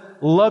doesn't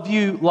love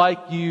you like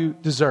you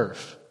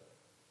deserve.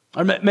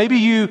 Or maybe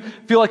you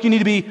feel like you need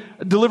to be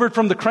delivered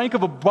from the crank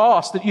of a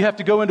boss that you have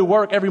to go into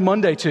work every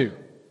Monday to.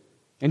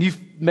 And you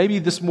maybe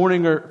this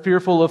morning are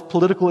fearful of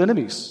political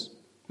enemies.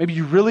 Maybe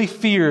you really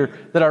fear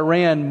that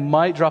Iran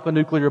might drop a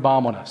nuclear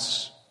bomb on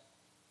us.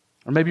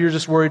 Or maybe you're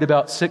just worried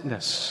about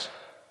sickness,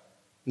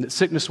 and that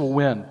sickness will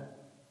win.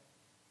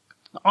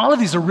 All of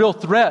these are real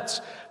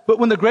threats. But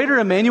when the greater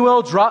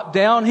Emmanuel dropped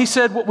down, he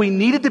said what we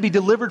needed to be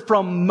delivered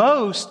from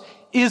most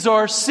is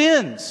our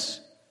sins.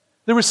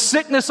 There was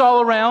sickness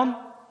all around.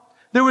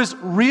 There was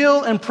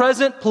real and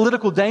present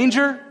political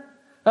danger.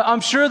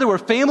 I'm sure there were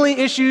family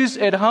issues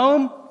at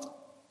home.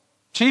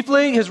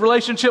 Chiefly his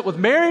relationship with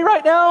Mary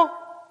right now.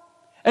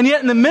 And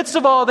yet in the midst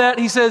of all that,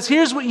 he says,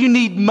 here's what you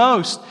need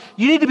most.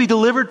 You need to be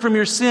delivered from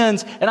your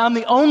sins, and I'm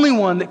the only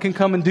one that can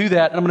come and do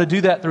that, and I'm going to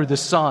do that through the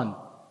Son.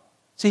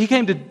 See, he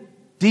came to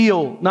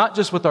deal not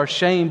just with our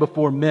shame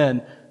before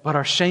men, but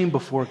our shame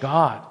before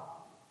God.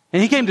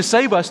 And he came to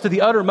save us to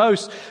the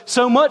uttermost,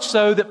 so much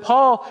so that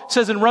Paul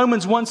says in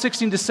Romans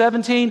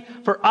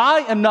 1:16-17, "For I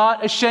am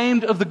not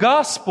ashamed of the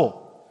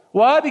gospel."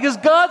 Why? Because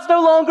God's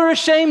no longer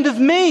ashamed of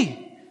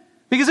me.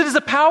 Because it is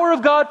the power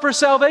of God for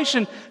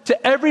salvation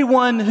to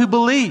everyone who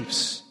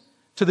believes,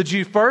 to the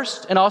Jew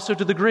first and also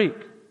to the Greek.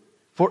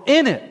 For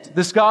in it,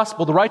 this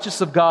gospel, the righteousness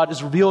of God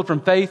is revealed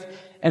from faith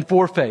and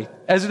for faith.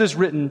 As it is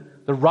written,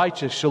 the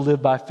righteous shall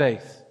live by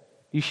faith.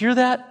 You hear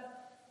that?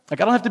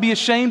 Like, I don't have to be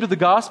ashamed of the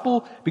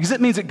gospel because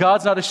it means that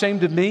God's not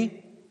ashamed of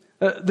me.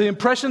 The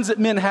impressions that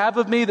men have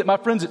of me, that my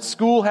friends at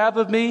school have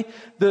of me,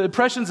 the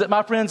impressions that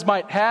my friends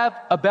might have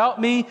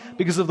about me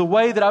because of the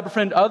way that I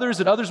befriend others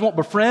that others won't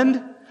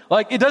befriend.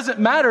 Like, it doesn't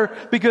matter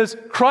because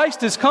Christ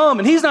has come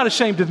and he's not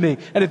ashamed of me.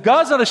 And if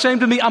God's not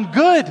ashamed of me, I'm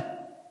good.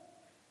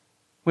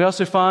 We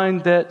also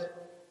find that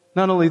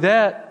not only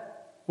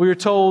that, we are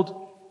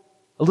told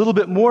a little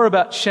bit more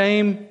about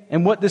shame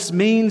and what this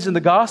means in the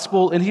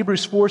gospel in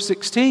Hebrews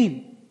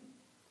 4:16.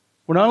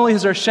 Where not only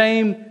has our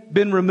shame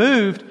been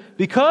removed,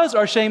 because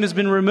our shame has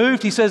been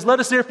removed, he says, let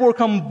us therefore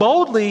come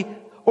boldly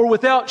or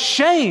without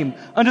shame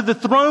unto the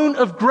throne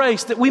of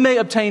grace that we may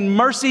obtain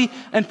mercy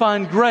and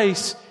find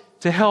grace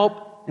to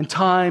help in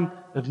time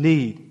of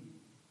need.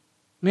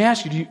 Let me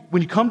ask you,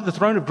 when you come to the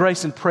throne of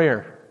grace in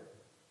prayer,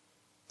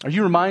 are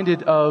you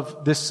reminded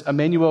of this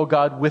Emmanuel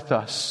God with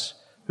us,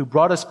 who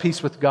brought us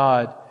peace with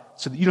God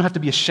so that you don't have to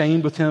be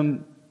ashamed with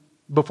him,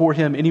 before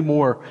him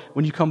anymore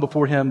when you come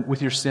before him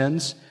with your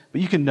sins,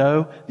 but you can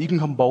know that you can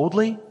come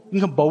boldly. You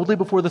can come boldly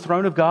before the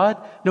throne of God,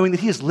 knowing that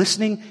he is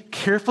listening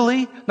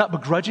carefully, not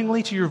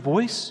begrudgingly to your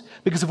voice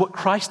because of what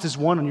Christ has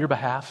won on your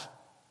behalf.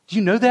 Do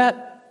you know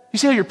that? You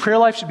see how your prayer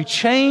life should be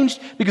changed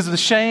because of the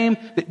shame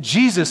that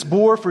Jesus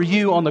bore for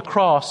you on the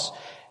cross.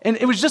 And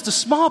it was just a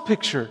small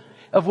picture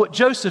of what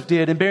Joseph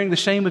did in bearing the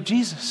shame of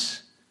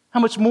Jesus. How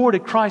much more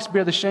did Christ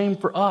bear the shame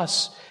for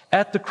us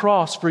at the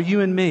cross for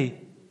you and me,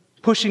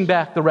 pushing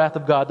back the wrath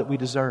of God that we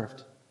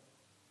deserved?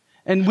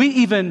 And we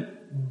even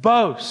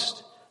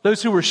boast.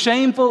 Those who were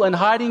shameful and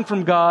hiding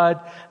from God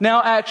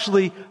now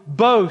actually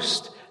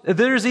boast.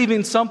 There's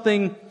even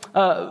something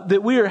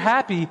that we are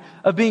happy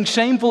of being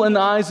shameful in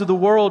the eyes of the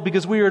world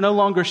because we are no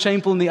longer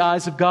shameful in the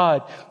eyes of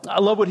God. I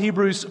love what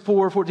Hebrews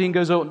 4:14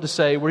 goes on to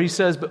say, where he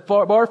says, but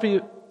far be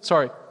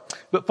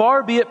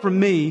it from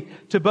me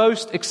to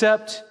boast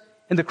except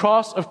in the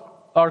cross of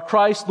our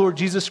Christ, Lord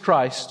Jesus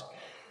Christ.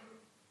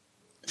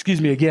 Excuse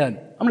me again.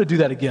 I'm going to do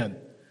that again.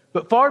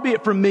 But far be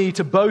it from me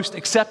to boast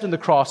except in the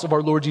cross of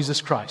our Lord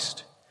Jesus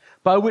Christ,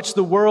 by which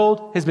the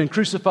world has been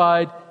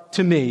crucified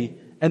to me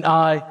and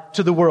I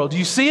to the world. Do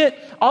you see it?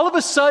 All of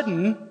a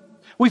sudden,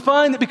 we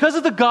find that because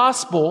of the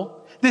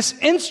gospel, this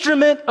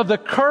instrument of the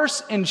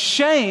curse and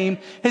shame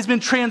has been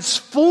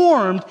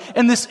transformed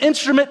in this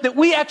instrument that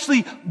we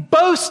actually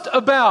boast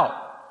about.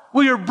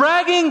 We are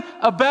bragging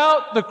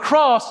about the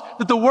cross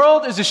that the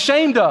world is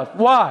ashamed of.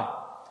 Why?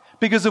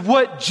 Because of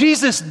what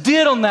Jesus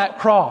did on that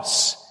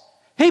cross.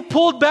 He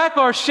pulled back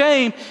our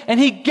shame and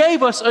He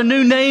gave us a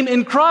new name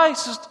in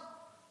Christ.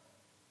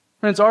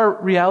 Friends,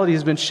 our reality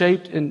has been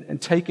shaped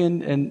and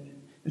taken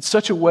in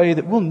such a way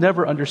that we'll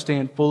never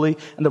understand fully,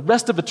 and the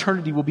rest of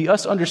eternity will be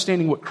us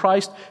understanding what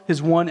Christ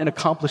has won and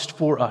accomplished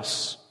for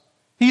us.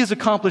 He has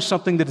accomplished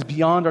something that is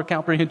beyond our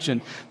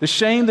comprehension. The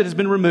shame that has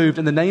been removed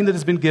and the name that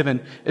has been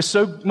given is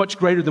so much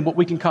greater than what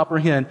we can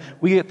comprehend.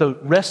 We get the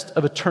rest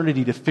of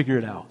eternity to figure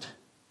it out.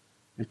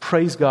 And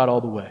praise God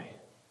all the way.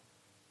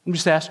 Let me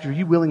just ask you, are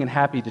you willing and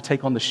happy to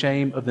take on the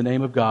shame of the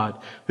name of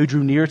God, who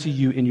drew near to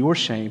you in your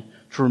shame,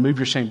 to remove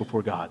your shame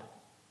before God?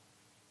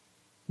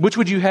 Which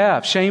would you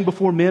have? Shame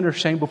before men or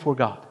shame before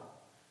God?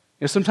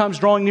 You know, sometimes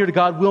drawing near to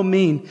God will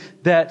mean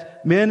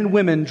that men and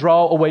women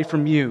draw away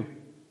from you.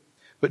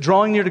 But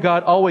drawing near to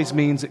God always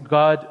means that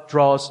God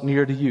draws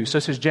near to you. So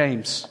says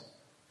James.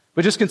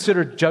 But just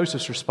consider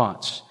Joseph's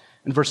response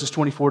in verses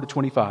 24 to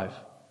 25.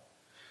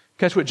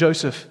 Catch what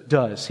Joseph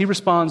does. He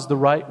responds the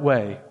right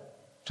way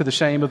to the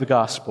shame of the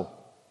gospel.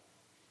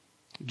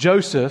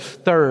 Joseph,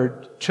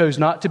 third, chose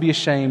not to be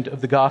ashamed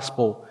of the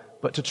gospel,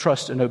 but to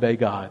trust and obey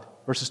God.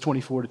 Verses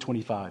 24 to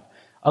 25.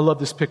 I love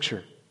this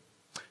picture.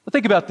 But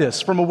think about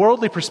this. From a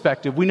worldly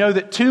perspective, we know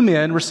that two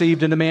men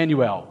received an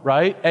Emmanuel,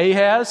 right?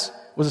 Ahaz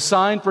was a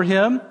sign for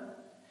him,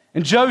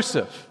 and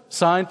Joseph,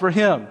 sign for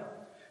him.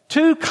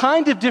 Two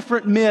kind of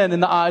different men in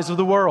the eyes of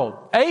the world.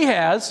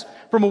 Ahaz,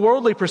 from a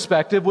worldly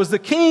perspective, was the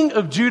king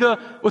of Judah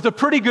with a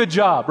pretty good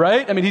job,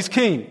 right? I mean, he's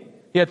king.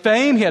 He had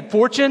fame, he had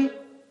fortune,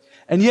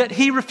 and yet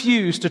he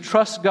refused to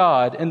trust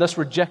God and thus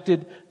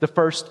rejected the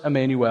first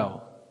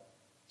Emmanuel.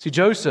 See,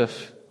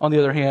 Joseph, on the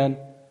other hand,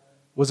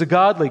 was a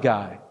godly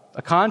guy,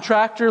 a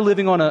contractor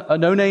living on in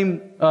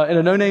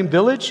a no-name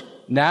village,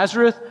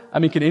 Nazareth. I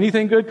mean, can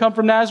anything good come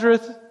from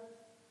Nazareth?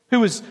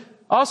 Who was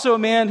also a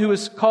man who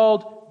was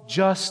called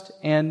just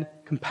and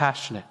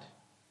compassionate,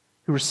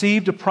 who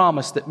received a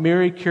promise that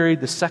Mary carried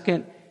the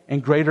second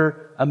and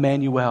greater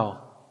Emmanuel.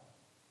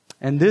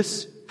 And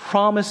this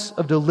promise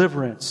of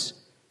deliverance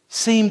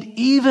seemed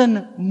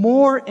even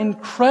more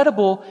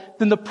incredible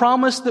than the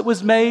promise that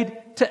was made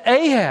to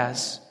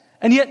Ahaz.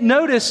 And yet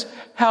notice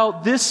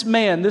how this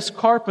man, this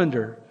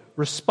carpenter,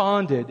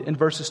 responded in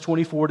verses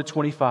 24 to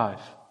 25.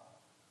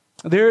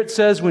 There it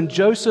says, when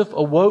Joseph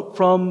awoke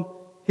from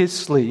his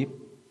sleep,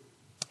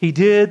 he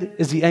did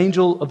as the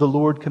angel of the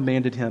Lord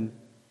commanded him.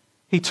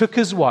 He took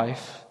his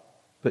wife,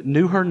 but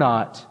knew her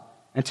not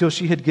until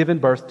she had given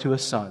birth to a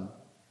son.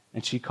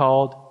 And he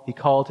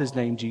called his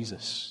name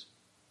Jesus.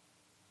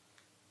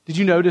 Did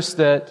you notice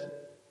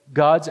that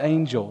God's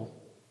angel,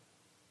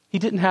 he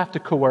didn't have to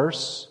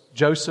coerce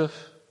Joseph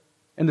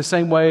in the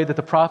same way that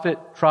the prophet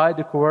tried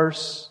to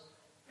coerce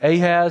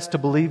Ahaz to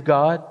believe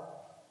God?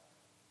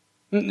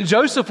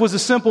 Joseph was a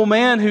simple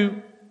man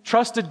who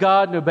trusted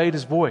God and obeyed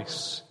His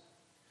voice.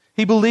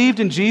 He believed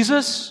in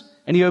Jesus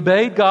and he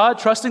obeyed God,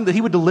 trusting that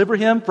He would deliver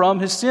him from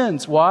his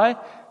sins. Why?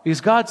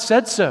 Because God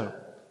said so.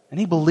 And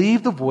he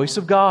believed the voice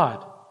of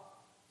God.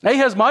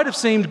 Ahaz might have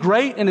seemed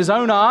great in his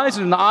own eyes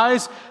and in the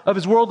eyes of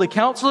his worldly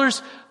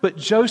counselors, but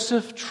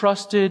Joseph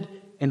trusted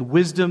in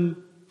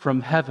wisdom from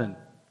heaven.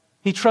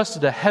 He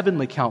trusted a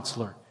heavenly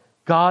counselor,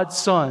 God's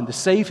Son, to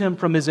save him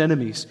from his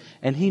enemies,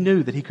 and he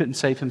knew that he couldn't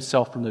save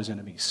himself from those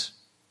enemies.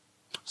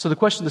 So the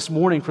question this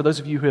morning for those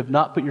of you who have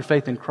not put your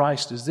faith in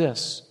Christ is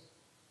this: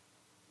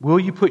 will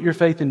you put your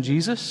faith in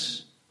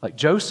Jesus like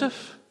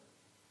Joseph?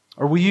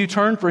 Or will you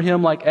turn for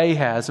Him like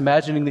Ahaz,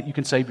 imagining that you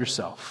can save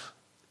yourself?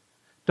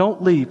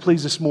 Don't leave,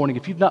 please, this morning,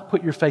 if you've not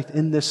put your faith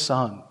in this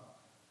Son,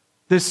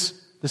 this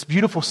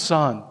beautiful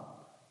Son,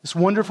 this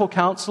wonderful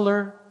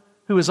Counselor,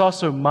 who is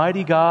also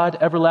mighty God,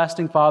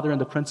 everlasting Father, and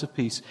the Prince of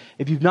Peace.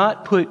 If you've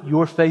not put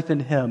your faith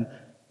in Him,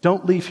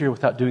 don't leave here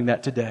without doing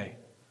that today.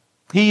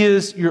 He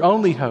is your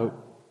only hope.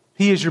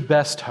 He is your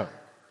best hope.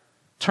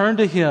 Turn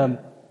to Him,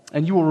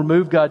 and you will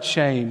remove God's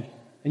shame,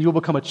 and you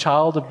will become a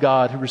child of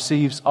God who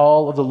receives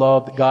all of the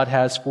love that God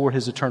has for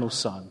His eternal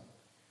Son.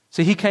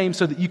 See, He came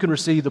so that you can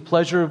receive the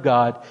pleasure of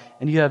God,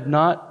 and you have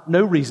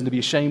no reason to be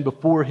ashamed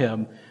before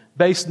Him,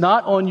 based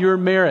not on your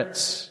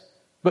merits,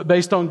 but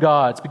based on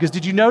God's. Because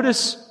did you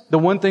notice the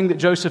one thing that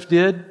Joseph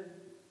did?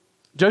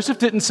 Joseph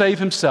didn't save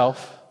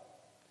himself.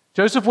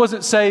 Joseph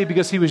wasn't saved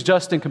because he was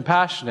just and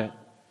compassionate.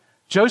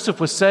 Joseph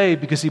was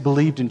saved because he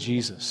believed in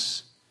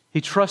Jesus.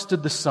 He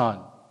trusted the Son.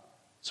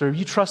 So are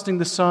you trusting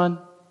the Son?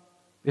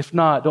 If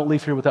not, don't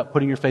leave here without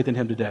putting your faith in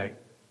Him today.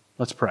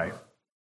 Let's pray.